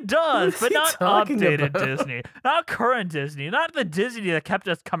maybe it does, but not updated Disney. Not current Disney. Not the Disney that kept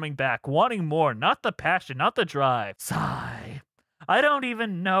us coming back, wanting more. Not the passion, not the drive. Sigh. I don't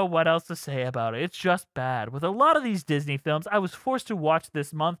even know what else to say about it. It's just bad. With a lot of these Disney films I was forced to watch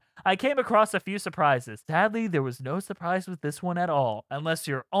this month, I came across a few surprises. Sadly, there was no surprise with this one at all, unless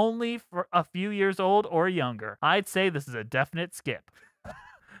you're only for a few years old or younger. I'd say this is a definite skip.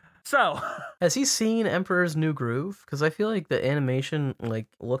 So, has he seen Emperor's New Groove? Because I feel like the animation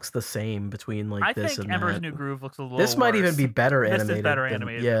looks the same between this and that. I think Emperor's New Groove looks a little This might even be better animated. This is better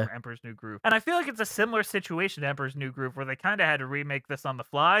animated than Emperor's New Groove. And I feel like it's a similar situation to Emperor's New Groove where they kind of had to remake this on the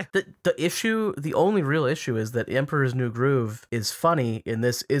fly. The only real issue is that Emperor's New Groove is funny and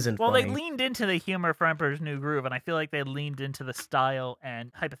this isn't funny. Well, they leaned into the humor for Emperor's New Groove, and I feel like they leaned into the style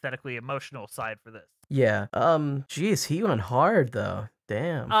and hypothetically emotional side for this. Yeah. Geez, he went hard though.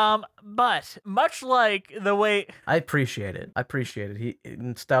 Damn. But much like the way I appreciate it. He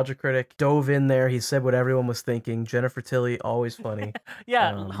nostalgia critic dove in there. He said what everyone was thinking. Jennifer Tilly, always funny.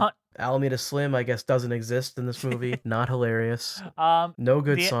 Yeah. Alameda Slim, I guess, doesn't exist in this movie. Not hilarious. No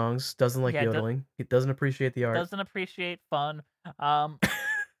good songs. Doesn't like yodeling. He doesn't appreciate the art. Doesn't appreciate fun.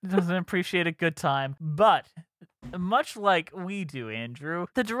 Doesn't appreciate a good time. But much like we do, Andrew,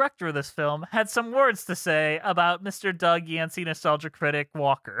 the director of this film had some words to say about Mr. Doug Yancey nostalgia critic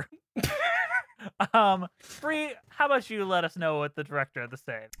Walker. Bree, how about you let us know what the director had to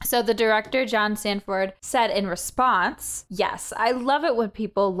say? So the director, John Sanford, said in response, "Yes, I love it when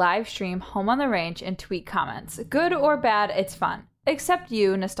people live stream Home on the Range and tweet comments. Good or bad, it's fun. Except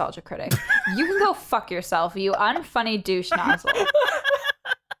you, nostalgia critic. You can go fuck yourself, you unfunny douche nozzle."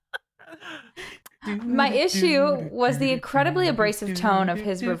 My issue was the incredibly abrasive tone of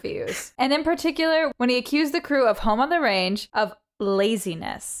his reviews. And in particular, when he accused the crew of Home on the Range of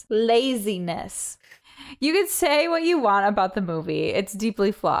laziness. Laziness. You could say what you want about the movie. It's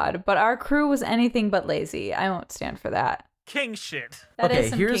deeply flawed, but our crew was anything but lazy. I won't stand for that. king shit. That Okay, is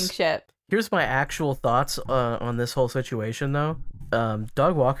some king shit. Here's my actual thoughts on this whole situation, though.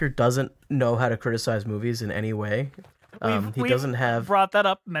 Doug Walker doesn't know how to criticize movies in any way. He doesn't have brought that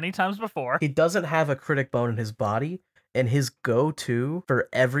up many times before. He doesn't have a critic bone in his body, and his go-to for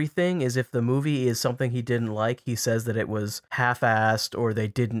everything is if the movie is something he didn't like, he says that it was half-assed, or they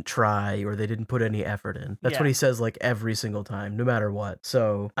didn't try, or they didn't put any effort in. That's what he says like every single time, no matter what.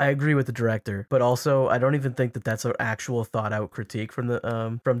 So I agree with the director, but also I don't even think that that's an actual thought-out critique from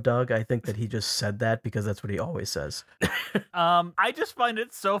Doug. I think that he just said that because that's what he always says. I just find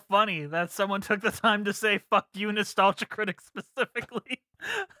it so funny that someone took the time to say "fuck you, nostalgia critic" specifically.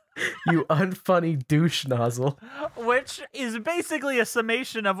 You unfunny douche nozzle. Which is basically a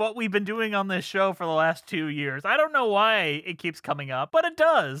summation of what we've been doing on this show for the last 2 years. I don't know why it keeps coming up, but it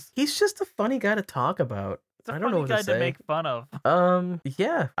does. He's just a funny guy to talk about. It's a I don't funny know what guy to say. make fun of.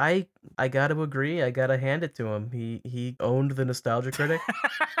 Yeah, I gotta agree. I gotta hand it to him. He owned the nostalgia critic.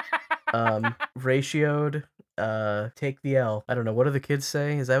 Ratioed, take the L. I don't know. What do the kids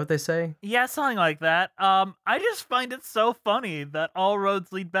say? Is that what they say? Yeah, something like that. I just find it so funny that all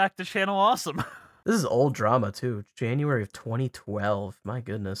roads lead back to Channel Awesome. This is old drama too. January of 2012. My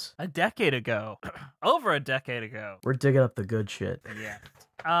goodness. A decade ago. Over a decade ago. We're digging up the good shit. Yeah.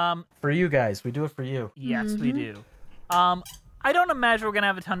 For you guys. We do it for you. Yes, we do. I don't imagine we're gonna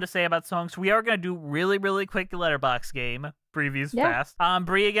have a ton to say about songs. We are gonna do really, really quick letterbox game. Previews fast.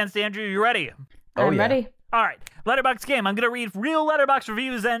 Bree against Andrew, you ready? I'm ready. All right, letterbox game. I'm gonna read real letterbox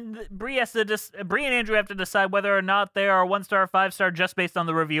reviews, and Bree and Andrew have to decide whether or not they are 1-star or 5-star just based on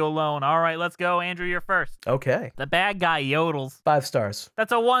the review alone. All right, let's go. Andrew, you're first. Okay. The bad guy yodels. 5 stars.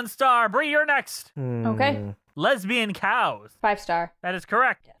 That's a 1-star. Bree, you're next. Okay. Lesbian cows. 5-star. That is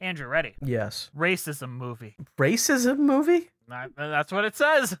correct. Andrew, ready? Yes. Racism movie. Racism movie? That's what it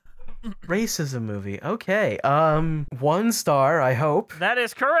says. Racism movie. Okay. 1 star, I hope. That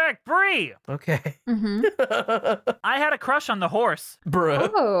is correct. Bree. Okay. I had a crush on the horse. Bruh.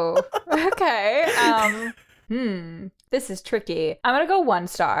 Oh, okay. This is tricky. I'm gonna go 1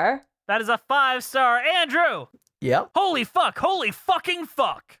 star. That is a 5-star. Andrew. Yep. Holy fuck. Holy fucking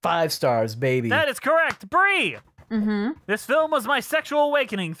fuck. 5 stars, baby. That is correct. Bree. This film was my sexual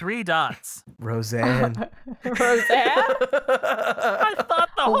awakening. 3 dots. Roseanne. Roseanne? I thought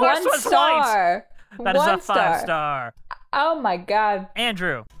the horse 1 was star. white. That is a 1 star. 5-star. Oh my god.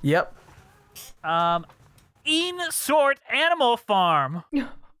 Andrew. Yep. Een Sort Animal Farm.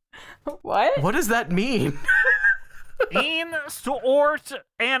 What? What does that mean? Een Sort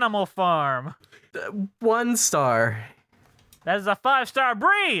Animal Farm. 1 star. That is a 5-star.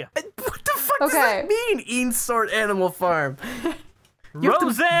 Bree. What the fuck does that mean? Een Sort Animal Farm. You have to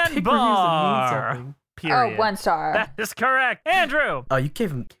Roseanne pick reviews that mean Barr. something. Period. Oh, 1 star. That is correct. Andrew. Oh, you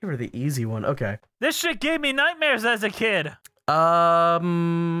gave her the easy one. Okay. This shit gave me nightmares as a kid.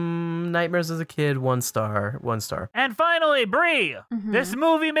 Nightmares as a kid, 1 star. 1 star. And finally, Bree. This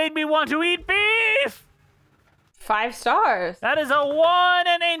movie made me want to eat beef. 5 stars. That is a 1,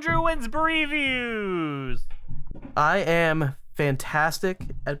 and Andrew wins Bree views. I am fantastic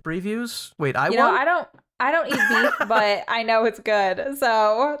at previews. Wait, I You won? know, I don't eat beef, but I know it's good.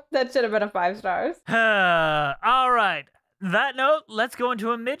 So that should have been a 5 stars. All right. That note, let's go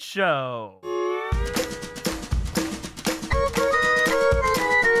into a mid-show.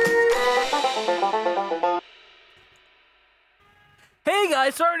 Hey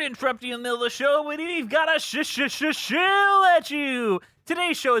guys, sorry to interrupt you in the middle of the show, but we've got a shill at you.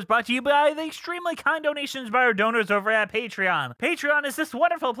 Today's show is brought to you by the extremely kind donations by our donors over at Patreon. Patreon is this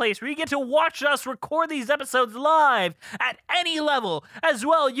wonderful place where you get to watch us record these episodes live at any level. As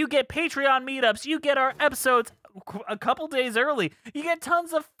well, you get Patreon meetups, you get our episodes a couple days early. You get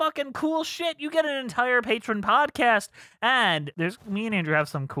tons of fucking cool shit. You get an entire patron podcast, and me and Andrew have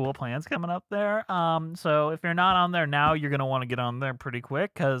some cool plans coming up there. So if you're not on there now, you're gonna want to get on there pretty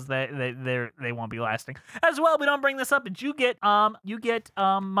quick because they won't be lasting. As well, we don't bring this up, but you get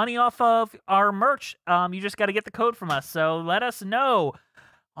money off of our merch. You just got to get the code from us. So let us know.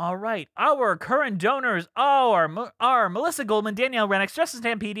 All right, our current donors are Melissa Goldman, Danielle Renix, Justin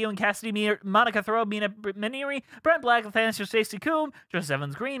Stampedio, and Cassidy Monica Thoreau, Mina Maneri, Brent Black, Nathaniel Stacey Coombe, Joseph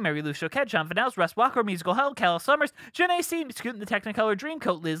Evans Green, Mary Lou Choquette, John Finels, Russ Walker, Musical Hell, Cal Summers, Janae C, Scoot the Technicolor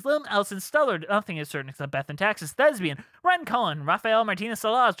Dreamcoat, Liz Lim, Elson Stullard, Nothing is Certain Except Beth and Taxes, Thespian, Ren Cullen, Rafael Martinez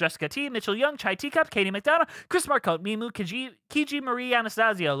Salas, Jessica T, Mitchell Young, Chai Teacup, Katie McDonough, Chris Marcotte, Mimu Kiji Marie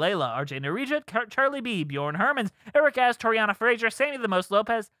Anastasio, Layla, RJ Narija, Charlie B, Bjorn Hermans, Eric Az, Toriana Frazier, Sammy the Most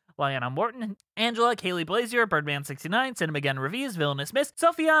Lopez, Lyanna Morton, Angela, Kaylee Blazier, Birdman69, Cinema Again Reviews, Villainous Miss,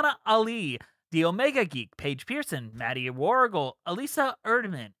 Sophiana Ali, The Omega Geek, Paige Pearson, Maddie Warrigal, Elisa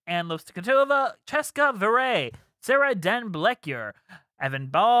Erdman, Anne Lostikatova, Cheska Vere, Sarah Den Blecker, Evan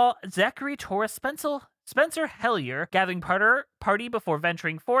Ball, Zachary Torres Spencer Hellier, Gavin Party before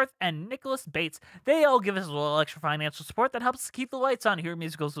venturing forth, and Nicholas Bates. They all give us a little extra financial support that helps keep the lights on here at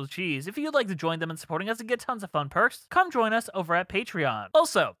Musicals with Cheese. If you'd like to join them in supporting us and get tons of fun perks, come join us over at Patreon.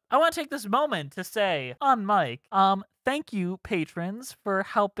 Also, I want to take this moment to say on mic, thank you, patrons, for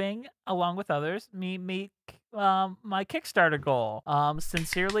helping, along with others, me make my Kickstarter goal.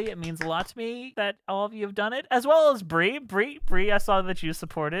 Sincerely, it means a lot to me that all of you have done it, as well as Bree. Bree, I saw that you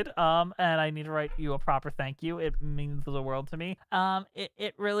supported, and I need to write you a proper thank you. It means the world to me.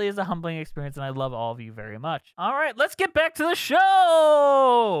 It really is a humbling experience, and I love all of you very much. All right, let's get back to the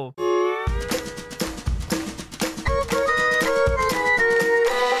show!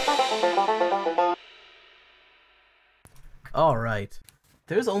 All right.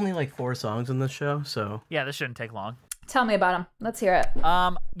 There's only like 4 songs in this show, so... Yeah, this shouldn't take long. Tell me about him. Let's hear it.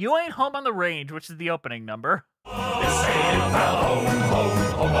 You Ain't Home on the Range, which is the opening number. This ain't pal,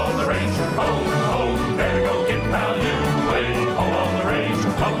 home on the range, home, better go get pal, you ain't home on the range,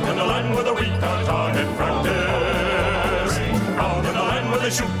 out in the land where the wheat are target practice, out in the land where they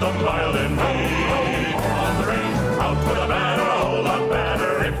shoot the violin, home on the range, out with a banner, a whole lot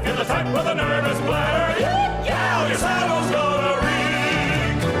better, if you're the type with a nervous bladder, yeah, your saddle's gonna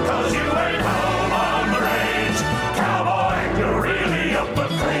reek, 'cause you ain't home on the range, cowboy, you're really up a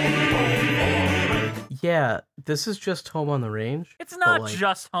creek. Yeah, this is just Home on the Range. It's not like,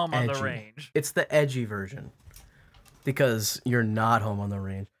 just Home on the edgy. Range. It's the edgy version. Because you're not home on the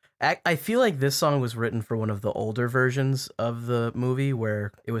range. I feel like this song was written for one of the older versions of the movie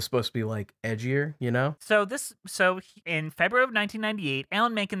where it was supposed to be like edgier, you know? So in February of 1998,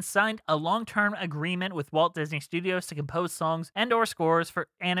 Alan Menken signed a long-term agreement with Walt Disney Studios to compose songs and/or scores for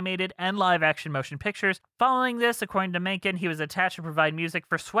animated and live-action motion pictures. Following this, according to Menken, he was attached to provide music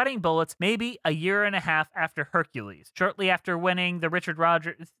for Sweating Bullets maybe a year and a half after Hercules. Shortly after winning the Richard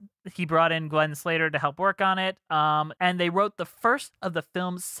Rodgers, he brought in Glenn Slater to help work on it, and they wrote the first of the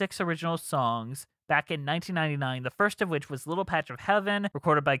film's 6 original songs back in 1999, the first of which was Little Patch of Heaven,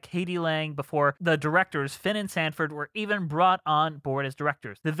 recorded by Katie Lang, before the directors Finn and Sanford were even brought on board as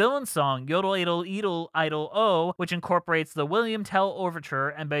directors. The villain song, Yodel Idle Edel Idle O, which incorporates the William Tell Overture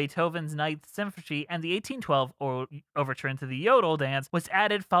and Beethoven's Ninth Symphony and the 1812 Overture into the Yodel dance, was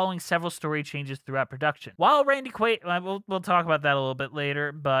added following several story changes throughout production. While Randy Quaid, we'll talk about that a little bit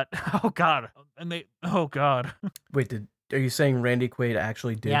later, but oh god. Wait, are you saying Randy Quaid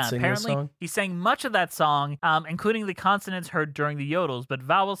actually did sing this song? He sang much of that song, including the consonants heard during the yodels, but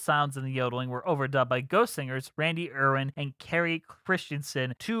vowel sounds in the yodeling were overdubbed by ghost singers Randy Irwin and Kerry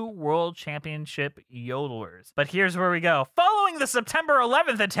Christensen, 2 world championship yodelers. But here's where we go. Following the September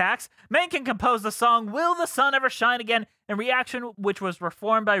 11th attacks, Menken composed the song Will the Sun Ever Shine Again in Reaction, which was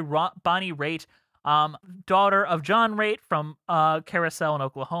performed by Bonnie Raitt, daughter of John Raitt from Carousel in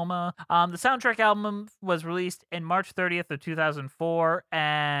Oklahoma. The soundtrack album was released in March 30th of 2004,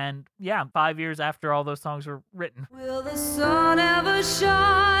 and yeah, 5 years after all those songs were written. Will the sun ever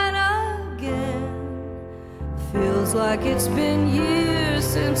shine again? Feels like it's been years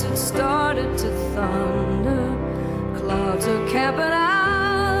since it started to thunder. Clouds are camping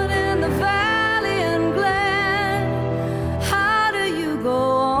out in the valley and glen. How do you go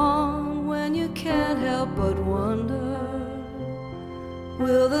on when you can't help but wonder?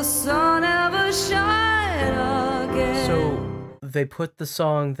 Will the sun ever shine again? So they put the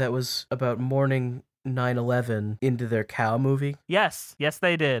song that was about mourning 9/11 into their cow movie. Yes,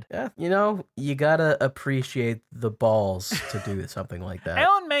 they did. Yeah, you know, you gotta appreciate the balls to do something like that.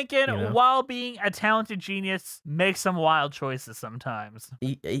 Alan Menken, You know? while being a talented genius, makes some wild choices sometimes.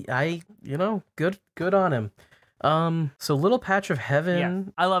 Good on him. So Little Patch of Heaven.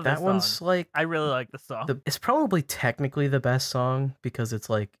 Yeah, I love that this one's song. like I really like this song. it's probably technically the best song because it's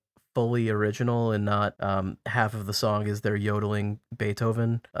like fully original and not half of the song is their yodeling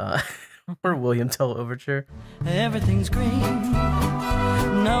Beethoven or William Tell Overture. Everything's green,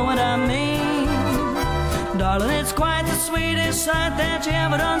 know what I mean? Darling, it's quite the sweetest sight that you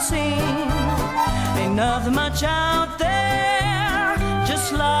ever done seen. Ain't nothing much out there,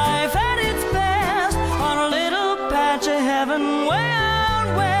 just life at its best on a little patch of heaven way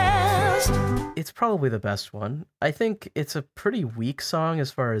out west. It's probably the best one. I think it's a pretty weak song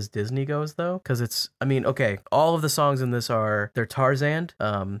as far as Disney goes, though, because all of the songs in this they're Tarzan.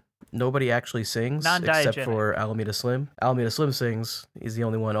 Nobody actually sings except for Alameda Slim. Alameda Slim sings. He's the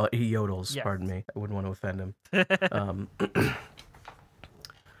only one. He yodels. Yes. Pardon me. I wouldn't want to offend him.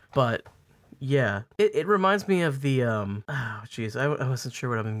 But yeah, it reminds me of the I wasn't sure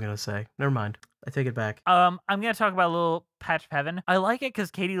what I'm gonna say. Never mind. I take it back. I'm gonna talk about a little Patch of Heaven. I like it because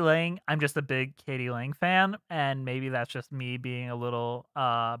Katie Lang. I'm just a big Katie Lang fan, and maybe that's just me being a little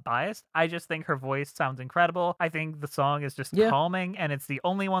biased. I just think her voice sounds incredible. I think the song is just calming, and it's the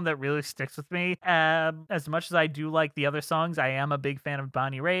only one that really sticks with me. As much as I do like the other songs, I am a big fan of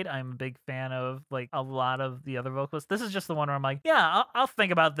Bonnie Raitt. I'm a big fan of like a lot of the other vocalists. This is just the one where I'm like, yeah, I'll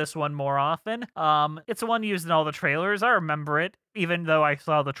think about this one more often. It's the one used in all the trailers. I remember it. Even though I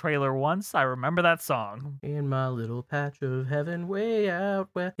saw the trailer once, I remember that song. In my little patch of heaven, way out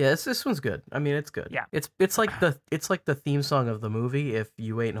west. Yeah, this one's good. I mean, it's good. Yeah, it's like the theme song of the movie. If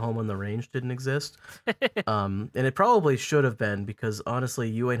You Ain't Home on the Range didn't exist, and it probably should have been, because honestly,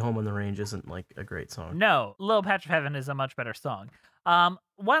 You Ain't Home on the Range isn't like a great song. No, Little Patch of Heaven is a much better song.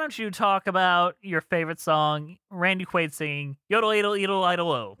 Why don't you talk about your favorite song, Randy Quaid singing Yodel Idle Idle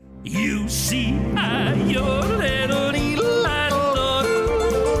Idle O? You see, I yodel idle idle idle,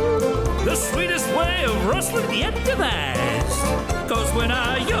 the sweetest way of rustling yet devised. 'Cause when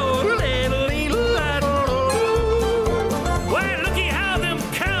I yodel idle idle idle, why looky how them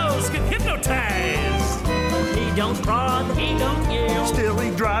cows get hypnotized. He don't prod, he don't yell, still he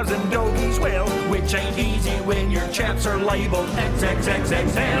drives them doggies well, which ain't easy when your chaps are labeled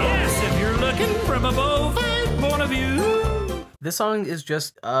XXXXL. Yes, if you're looking from a bovine point of view. This song is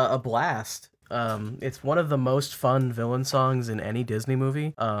just a blast. It's one of the most fun villain songs in any Disney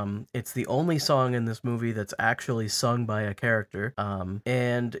movie. It's the only song in this movie that's actually sung by a character.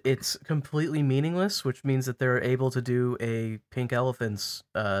 And it's completely meaningless, which means that they're able to do a Pink Elephants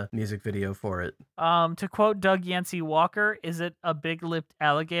music video for it. To quote Doug Yancey Walker, is it a big-lipped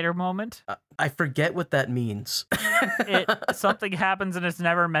alligator moment? I forget what that means. Something happens and it's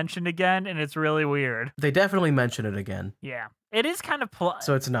never mentioned again, and it's really weird. They definitely mention it again. Yeah. It is kind of plot.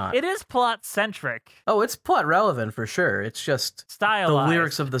 So it's not. It is plot-centric. Oh, it's plot relevant for sure. It's just stylized. The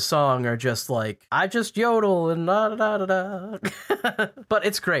lyrics of the song are just like, I just yodel and da da da da da. But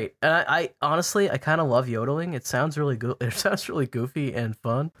it's great. And I honestly, I kind of love yodeling. It sounds really good. It sounds really goofy and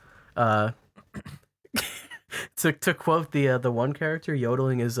fun. To quote the one character,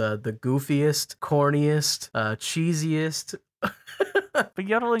 yodeling is the goofiest, corniest, cheesiest. But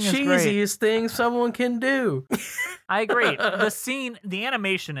yodeling is great. Cheesiest thing someone can do. I agree. The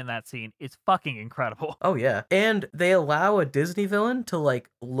animation in that scene is fucking incredible. Oh yeah. And they allow a Disney villain to like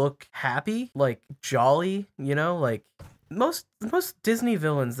look happy, like jolly, you know, like most Disney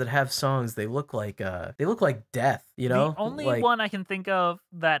villains that have songs, they look like death, you know? The only like, one I can think of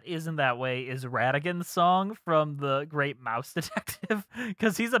that isn't that way is Ratigan's song from The Great Mouse Detective,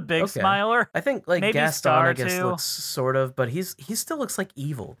 because he's a big smiler. I think like maybe Gaston, Scar I guess, too. looks sort of, but he still looks like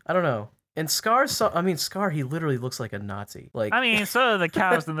evil. I don't know. And Scar, he literally looks like a Nazi. Like, I mean, so are the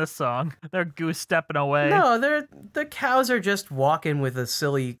cows in this song. They're goose stepping away. No, the cows are just walking with a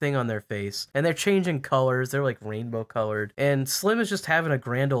silly thing on their face, and they're changing colors. They're like rainbow colored, and Slim is just having a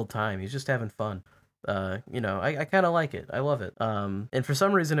grand old time. He's just having fun. You know, I kind of like it. I love it. And for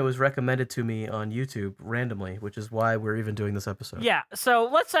some reason, it was recommended to me on YouTube randomly, which is why we're even doing this episode. Yeah, so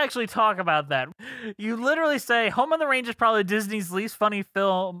let's actually talk about that. You literally say Home on the Range is probably Disney's least funny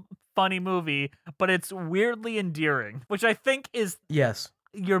movie, but it's weirdly endearing, which I think is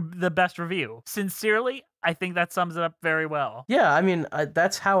the best review. Sincerely, I think that sums it up very well. Yeah, I mean,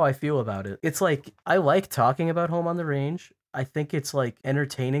 that's how I feel about it. It's like, I like talking about Home on the Range. I think it's like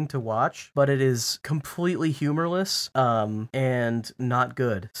entertaining to watch, but it is completely humorless and not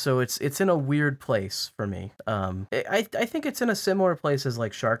good. So it's in a weird place for me. I think it's in a similar place as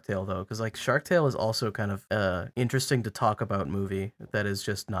like Shark Tale though, because like Shark Tale is also kind of interesting to talk about movie that is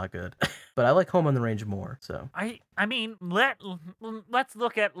just not good. But I like Home on the Range more. So I mean, let's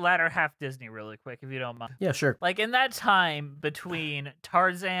look at latter half Disney really quick, if you don't mind. Yeah, sure. Like in that time between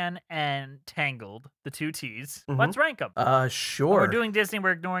Tarzan and Tangled, the two T's, let's rank them. Sure. We're doing Disney,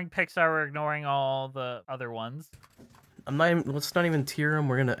 we're ignoring Pixar, we're ignoring all the other ones. Let's not even tier them.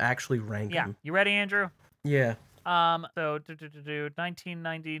 We're gonna actually rank them. You ready, Andrew? Yeah. So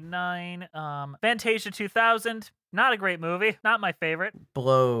 1999, Fantasia 2000, not a great movie, not my favorite.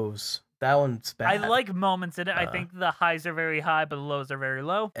 Blows. That one's bad. I like moments in it. I think the highs are very high, but the lows are very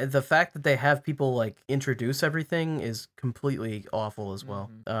low. The fact that they have people like introduce everything is completely awful as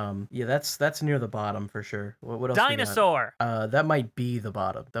well. Yeah, that's near the bottom for sure. What else? Dinosaur. That might be the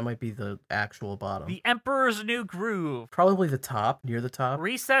bottom. That might be the actual bottom. The Emperor's New Groove. Probably the top, near the top.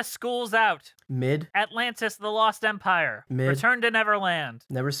 Recess, School's Out. Mid. Atlantis, The Lost Empire. Mid. Return to Neverland.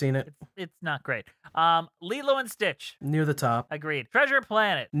 Never seen it. It's not great. Lilo and Stitch. Near the top. Agreed. Treasure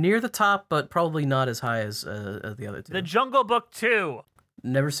Planet. Near the top, but probably not as high as the other two. The Jungle Book 2.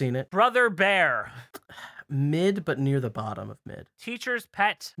 Never seen it. Brother Bear. mid, but near the bottom of mid. Teacher's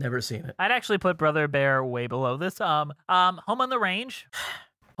Pet. Never seen it. I'd actually put Brother Bear way below this. Home on the Range.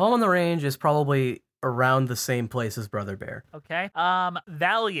 Home on the Range is probably around the same place as Brother Bear. Okay.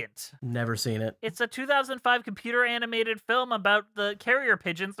 Valiant. Never seen it. It's a 2005 computer animated film about the carrier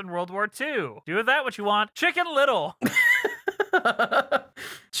pigeons in World War II. Do with that what you want. Chicken Little.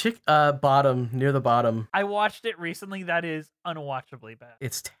 Bottom, near the bottom. I watched it recently. That is unwatchably bad.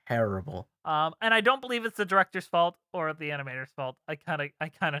 It's terrible. And I don't believe it's the director's fault or the animator's fault. I kind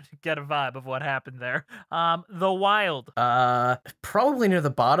of get a vibe of what happened there. The Wild. Probably near the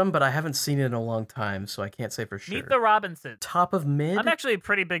bottom, but I haven't seen it in a long time, so I can't say for sure. Meet the Robinsons. Top of mid? I'm actually a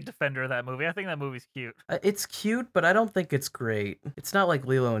pretty big defender of that movie. I think that movie's cute. It's cute, but I don't think it's great. It's not like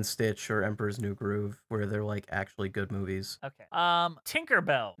Lilo and Stitch or Emperor's New Groove, where they're like actually good movies. Okay.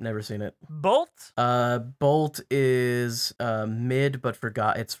 Tinkerbell. Never seen it. Bolt. Bolt is mid, but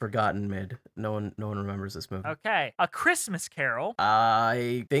it's forgotten mid. No one remembers this movie. Okay. A Christmas Carol.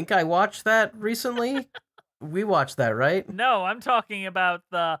 I think I watched that recently. We watched that, right? No, I'm talking about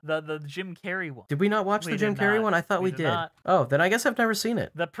the Jim Carrey one. Did we not watch the Jim Carrey one? I thought we did. Not. Oh, then I guess I've never seen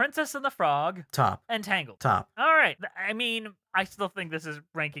it. The Princess and the Frog. Top. And Tangled. Top. All right. I mean, I still think this is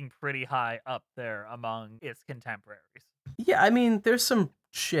ranking pretty high up there among its contemporaries. Yeah, I mean, there's some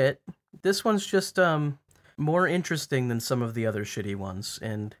shit. This one's just more interesting than some of the other shitty ones,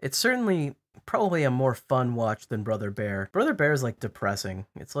 and it's certainly probably a more fun watch than Brother Bear. Brother Bear is like depressing.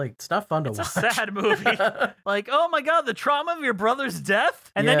 It's not fun to watch. It's a sad movie. Like, oh my god, the trauma of your brother's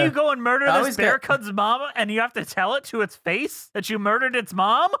death, and then you go and murder this bear cub's mom, and you have to tell it to its face that you murdered its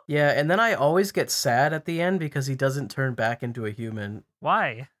mom. Yeah, and then I always get sad at the end because he doesn't turn back into a human.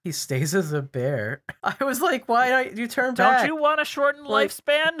 Why? He stays as a bear. I was like, why don't you turn back? Don't you want a shortened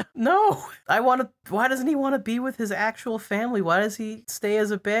lifespan? No. Why doesn't he want to be with his actual family? Why does he stay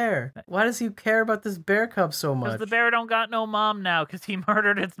as a bear? Why does he care about this bear cub so much? Because the bear don't got no mom now because he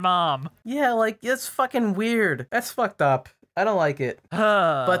murdered its mom. Yeah, like, it's fucking weird. That's fucked up. I don't like it.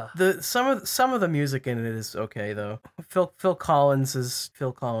 But some of the music in it is okay though. Phil Collins is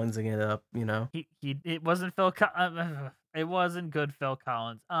Phil Collinsing it up, you know. It wasn't Phil It wasn't good, Phil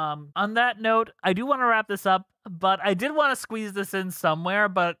Collins. On that note, I do want to wrap this up, but I did want to squeeze this in somewhere,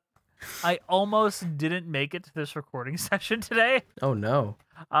 but I almost didn't make it to this recording session today. Oh no.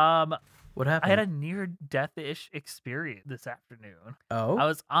 What happened? I had a near-death-ish experience this afternoon. Oh? I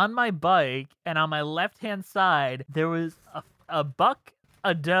was on my bike, and on my left-hand side, there was a buck,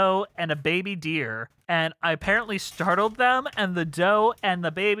 a doe, and a baby deer. And I apparently startled them, and the doe and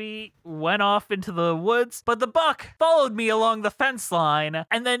the baby went off into the woods. But the buck followed me along the fence line,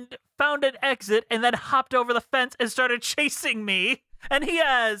 and then found an exit, and then hopped over the fence and started chasing me. And he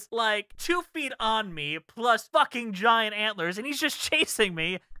has, like, 2 feet on me, plus fucking giant antlers, and he's just chasing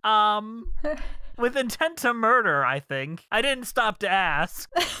me, with intent to murder, I think. I didn't stop to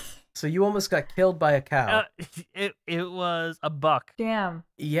ask. So you almost got killed by a cow. It was a buck. Damn.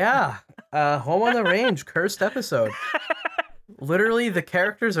 Yeah. Home on the Range, cursed episode. Literally, the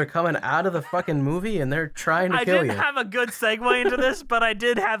characters are coming out of the fucking movie, and they're trying to kill you. I didn't have a good segue into this, but I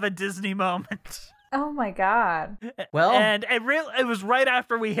did have a Disney moment. Oh my god. Well, and it was right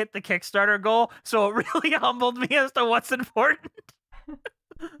after we hit the Kickstarter goal, so it really humbled me as to what's important.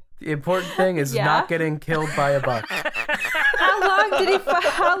 The important thing is not getting killed by a buck. How long did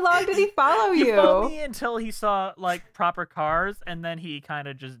he follow you? He followed me until he saw like proper cars, and then he kind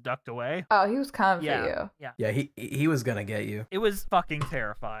of just ducked away. Oh, he was coming for you. Yeah, he was gonna get you. It was fucking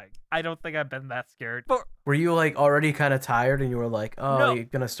terrifying. I don't think I've been that scared. Were you like already kind of tired, and you were like, "Oh, no, you're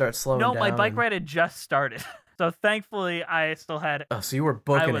gonna start slowing down"? No, my bike ride had just started. So thankfully, I still had... Oh, so you were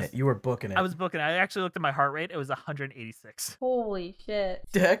booking it. You were booking it. I was booking it. I actually looked at my heart rate. It was 186. Holy shit.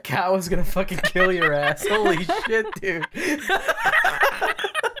 That cow was going to fucking kill your ass. Holy shit, dude.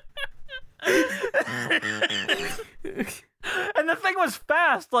 And the thing was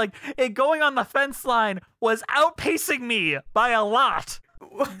fast. Like, it going on the fence line was outpacing me by a lot.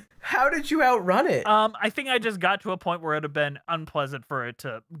 How did you outrun it? I think I just got to a point where it'd have been unpleasant for it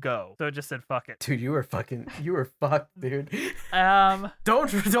to go. So I just said, fuck it. Dude, you were fucked, dude.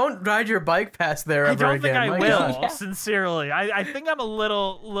 Don't ride your bike past there ever again. I don't think I will, sincerely. I think I'm a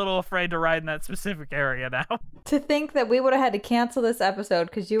little afraid to ride in that specific area now. To think that we would have had to cancel this episode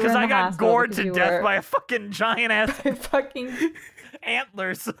because you were in the hospital. Because I got gored to death by a fucking giant ass fucking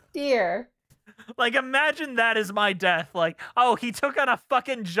antlers. Deer. Like, imagine that is my death. Like, oh, he took on a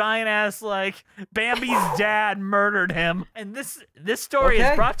fucking giant ass, like, Bambi's dad murdered him. And this story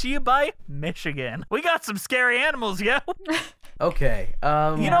is brought to you by Michigan. We got some scary animals, yo. Okay.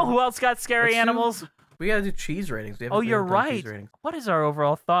 You know who else got scary animals? We gotta do cheese ratings. We haven't you're done right. cheese ratings. What is our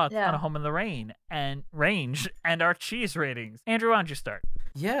overall thoughts Yeah. on A Home in the Rain and Range and our cheese ratings? Andrew, why don't you start?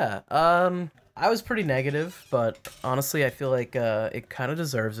 Yeah. I was pretty negative, but honestly, I feel like it kind of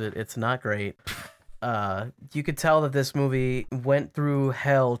deserves it. It's not great. You could tell that this movie went through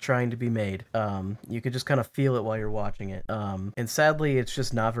hell trying to be made. You could just kind of feel it while you're watching it. And sadly, it's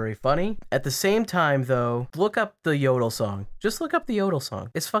just not very funny. At the same time, though, look up the Yodel song. Just look up the Yodel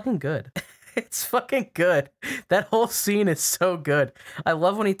song. It's fucking good. It's fucking good. That whole scene is so good. I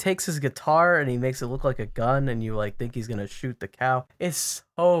love when he takes his guitar and he makes it look like a gun and you like think he's gonna shoot the cow. It's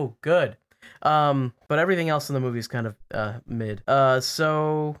so good. But everything else in the movie is kind of mid.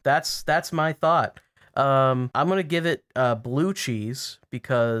 So that's my thought. I'm gonna give it blue cheese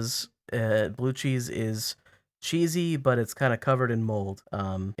because blue cheese is cheesy, but it's kind of covered in mold.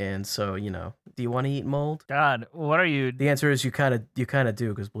 And so, you know, do you want to eat mold? God, what are you? The answer is you kind of do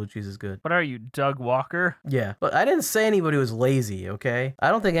because blue cheese is good. What are you, Doug Walker? Yeah, but I didn't say anybody was lazy, okay?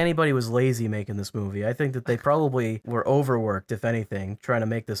 I don't think anybody was lazy making this movie. I think that they probably were overworked, if anything, trying to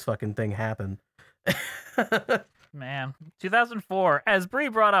make this fucking thing happen. Man, 2004, as Bree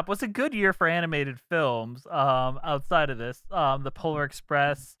brought up, was a good year for animated films. Outside of this, The Polar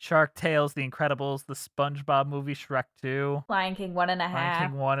Express, Shark Tales, The Incredibles, the SpongeBob movie, Shrek 2, Lion King 1.5.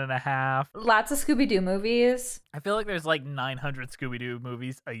 Lion King 1.5. Lots of Scooby-Doo movies. I feel like there's like 900 Scooby-Doo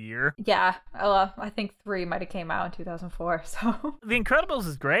movies a year. Yeah, I think 3 might have came out in 2004. So. The Incredibles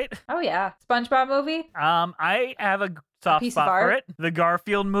is great. Oh yeah, SpongeBob movie. I have a soft piece of spot for art. it. The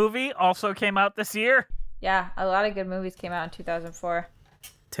Garfield movie also came out this year. Yeah, a lot of good movies came out in 2004.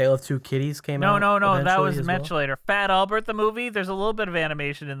 Tale of Two Kitties came out. No, that eventually was as much well. later. Fat Albert, the movie, there's a little bit of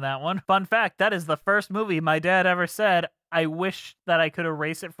animation in that one. Fun fact, that is the first movie my dad ever said, I wish that I could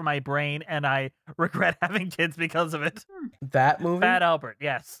erase it from my brain, and I regret having kids because of it. That movie? Fat Albert,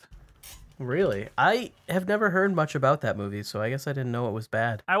 yes. Really? I have never heard much about that movie, so I guess I didn't know it was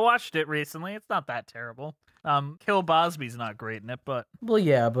bad. I watched it recently. It's not that terrible. Kill Bosby's not great in it, but Well,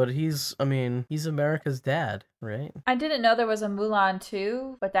 yeah, but he's America's dad, right? I didn't know there was a Mulan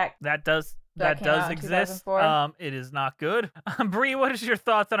 2, but that does That came out in exist. 2004? It is not good. Bree, what is your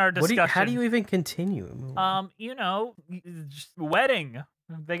thoughts on our discussion? How do you even continue? You know, just wedding.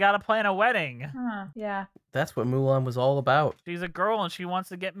 They gotta plan a wedding. yeah. That's what Mulan was all about. She's a girl and she wants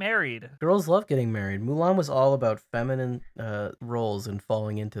to get married. Girls love getting married. Mulan was all about feminine roles and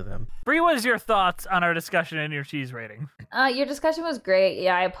falling into them. Bree, what is your thoughts on our discussion and your cheese rating? Your discussion was great.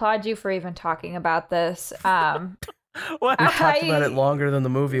 Yeah, I applaud you for even talking about this. What? We talked about it longer than the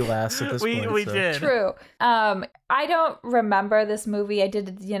movie lasts at this point. We so. did. True. I don't remember this movie. I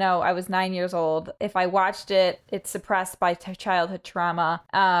did, I was 9 years old. If I watched it, it's suppressed by childhood trauma.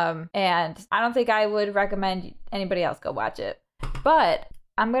 And I don't think I would recommend anybody else go watch it. But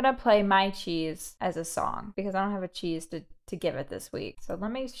I'm going to play my cheese as a song because I don't have a cheese to give it this week. So let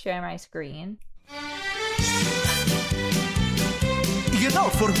me share my screen. You know,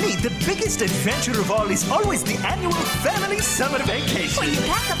 for me, the biggest adventure of all is always the annual family summer vacation. When you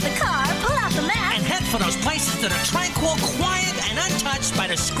pack up the car, pull out the map, And head for those places that are tranquil, quiet, and untouched by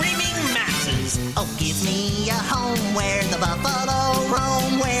the screaming masses. oh, give me a home where the buffalo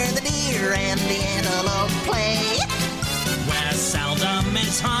roam, where the deer and the antelope play. Where seldom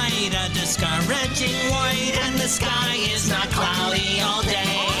is hide a discouraging white, and the sky is not cloudy all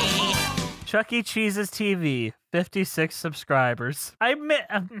day. Chuck E. Cheese's TV, 56 subscribers. I admit,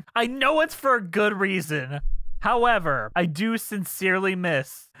 I know it's for a good reason. However, I do sincerely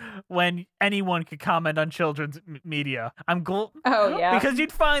miss when anyone could comment on children's media. Oh, yeah. Because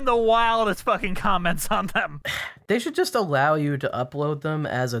you'd find the wildest fucking comments on them. They should just allow you to upload them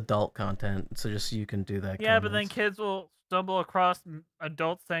as adult content, so just so you can do that. Yeah, but then kids will stumble across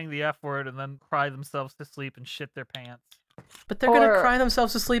adults saying the F word and then cry themselves to sleep and shit their pants. But they're gonna cry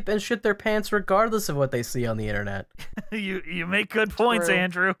themselves to sleep and shit their pants regardless of what they see on the internet. You make good points, True.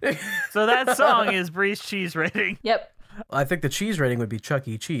 Andrew. So that song is Bree's cheese rating. Yep. I think the cheese rating would be Chuck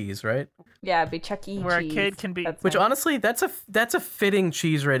E. Cheese, right? Yeah, it'd be Chuck E. Where a Cheese. kid can be- That's Which nice. honestly, that's a fitting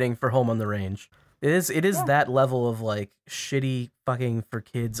cheese rating for Home on the Range. It is that level of like shitty fucking for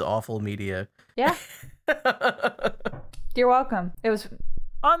kids awful media. Yeah. You're welcome. It was...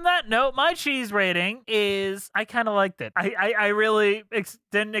 On that note, my cheese rating is I kind of liked it. I really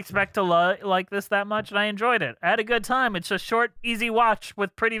didn't expect to like this that much, and I enjoyed it. I had a good time. It's a short, easy watch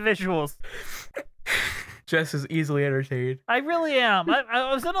with pretty visuals. Jess is easily entertained. I really am.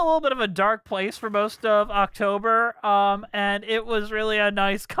 I was in a little bit of a dark place for most of October, and it was really a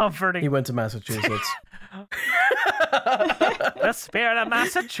nice, comforting... He went to Massachusetts. The spirit of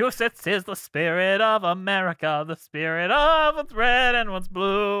Massachusetts is the spirit of America, the spirit of what's red and what's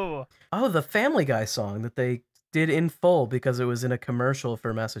blue. Oh, the Family Guy song that they did in full because it was in a commercial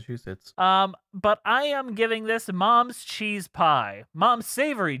for Massachusetts. But I am giving this Mom's cheese pie. Mom's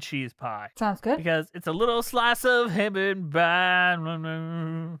savory cheese pie. Sounds good. Because it's a little slice of heaven, bad,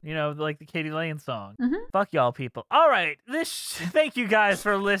 you know, like the Katie Lane song. Fuck y'all people. All right, thank you guys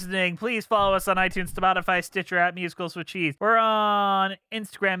for listening. Please follow us on iTunes, Spotify, Stitcher at Musicals with Cheese. We're on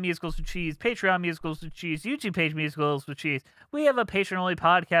Instagram, Musicals with Cheese, Patreon, Musicals with Cheese, YouTube page, Musicals with Cheese. We have a patron-only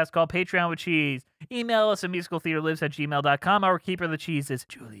podcast called Patreon with Cheese. Email us at musicaltheaterlives@gmail.com. Our keeper of the cheese is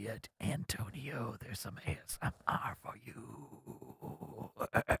Juliet Antonio. There's some ASMR for you.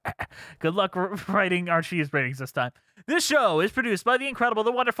 Good luck writing our cheese ratings this time. This show is produced by the incredible,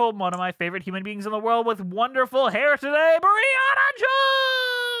 the wonderful, one of my favorite human beings in the world with wonderful hair today, Brianna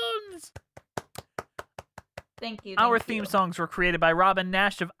Jones! Thank you. Our theme songs were created by Robin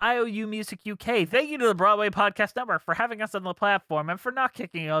Nash of IOU Music UK. Thank you to the Broadway Podcast Network for having us on the platform and for not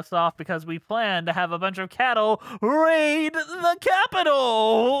kicking us off because we plan to have a bunch of cattle raid the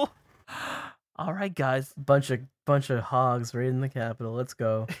Capitol. All right, guys. Bunch of hogs raiding the Capitol. Let's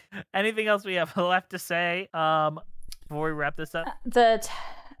go. Anything else we have left to say before we wrap this up?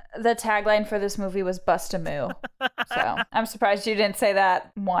 The tagline for this movie was "Bust a Moo," so I'm surprised you didn't say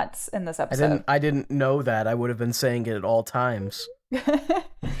that once in this episode. I didn't know that. I would have been saying it at all times.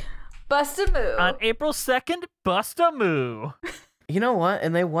 Bust a Moo. On April 2nd, bust a moo. You know what?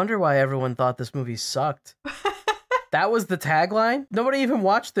 And they wonder why everyone thought this movie sucked. That was the tagline? Nobody even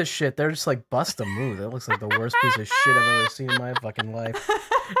watched this shit. They're just like, bust a moo. That looks like the worst piece of shit I've ever seen in my fucking life.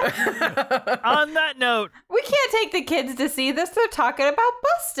 On that note, we can't take the kids to see this. They're talking about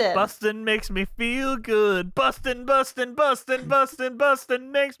bustin'. Bustin' makes me feel good. Bustin', bustin', bustin', bustin',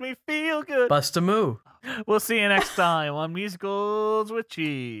 bustin' makes me feel good. Bust a moo. We'll see you next time on Musicals with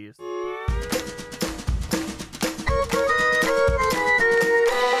Cheese.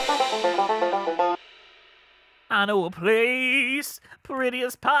 I know a place, pretty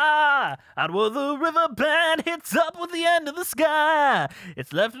as pie, out where the river bend hits up with the end of the sky.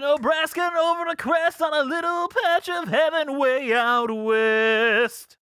 It's left Nebraska and over the crest on a little patch of heaven way out west.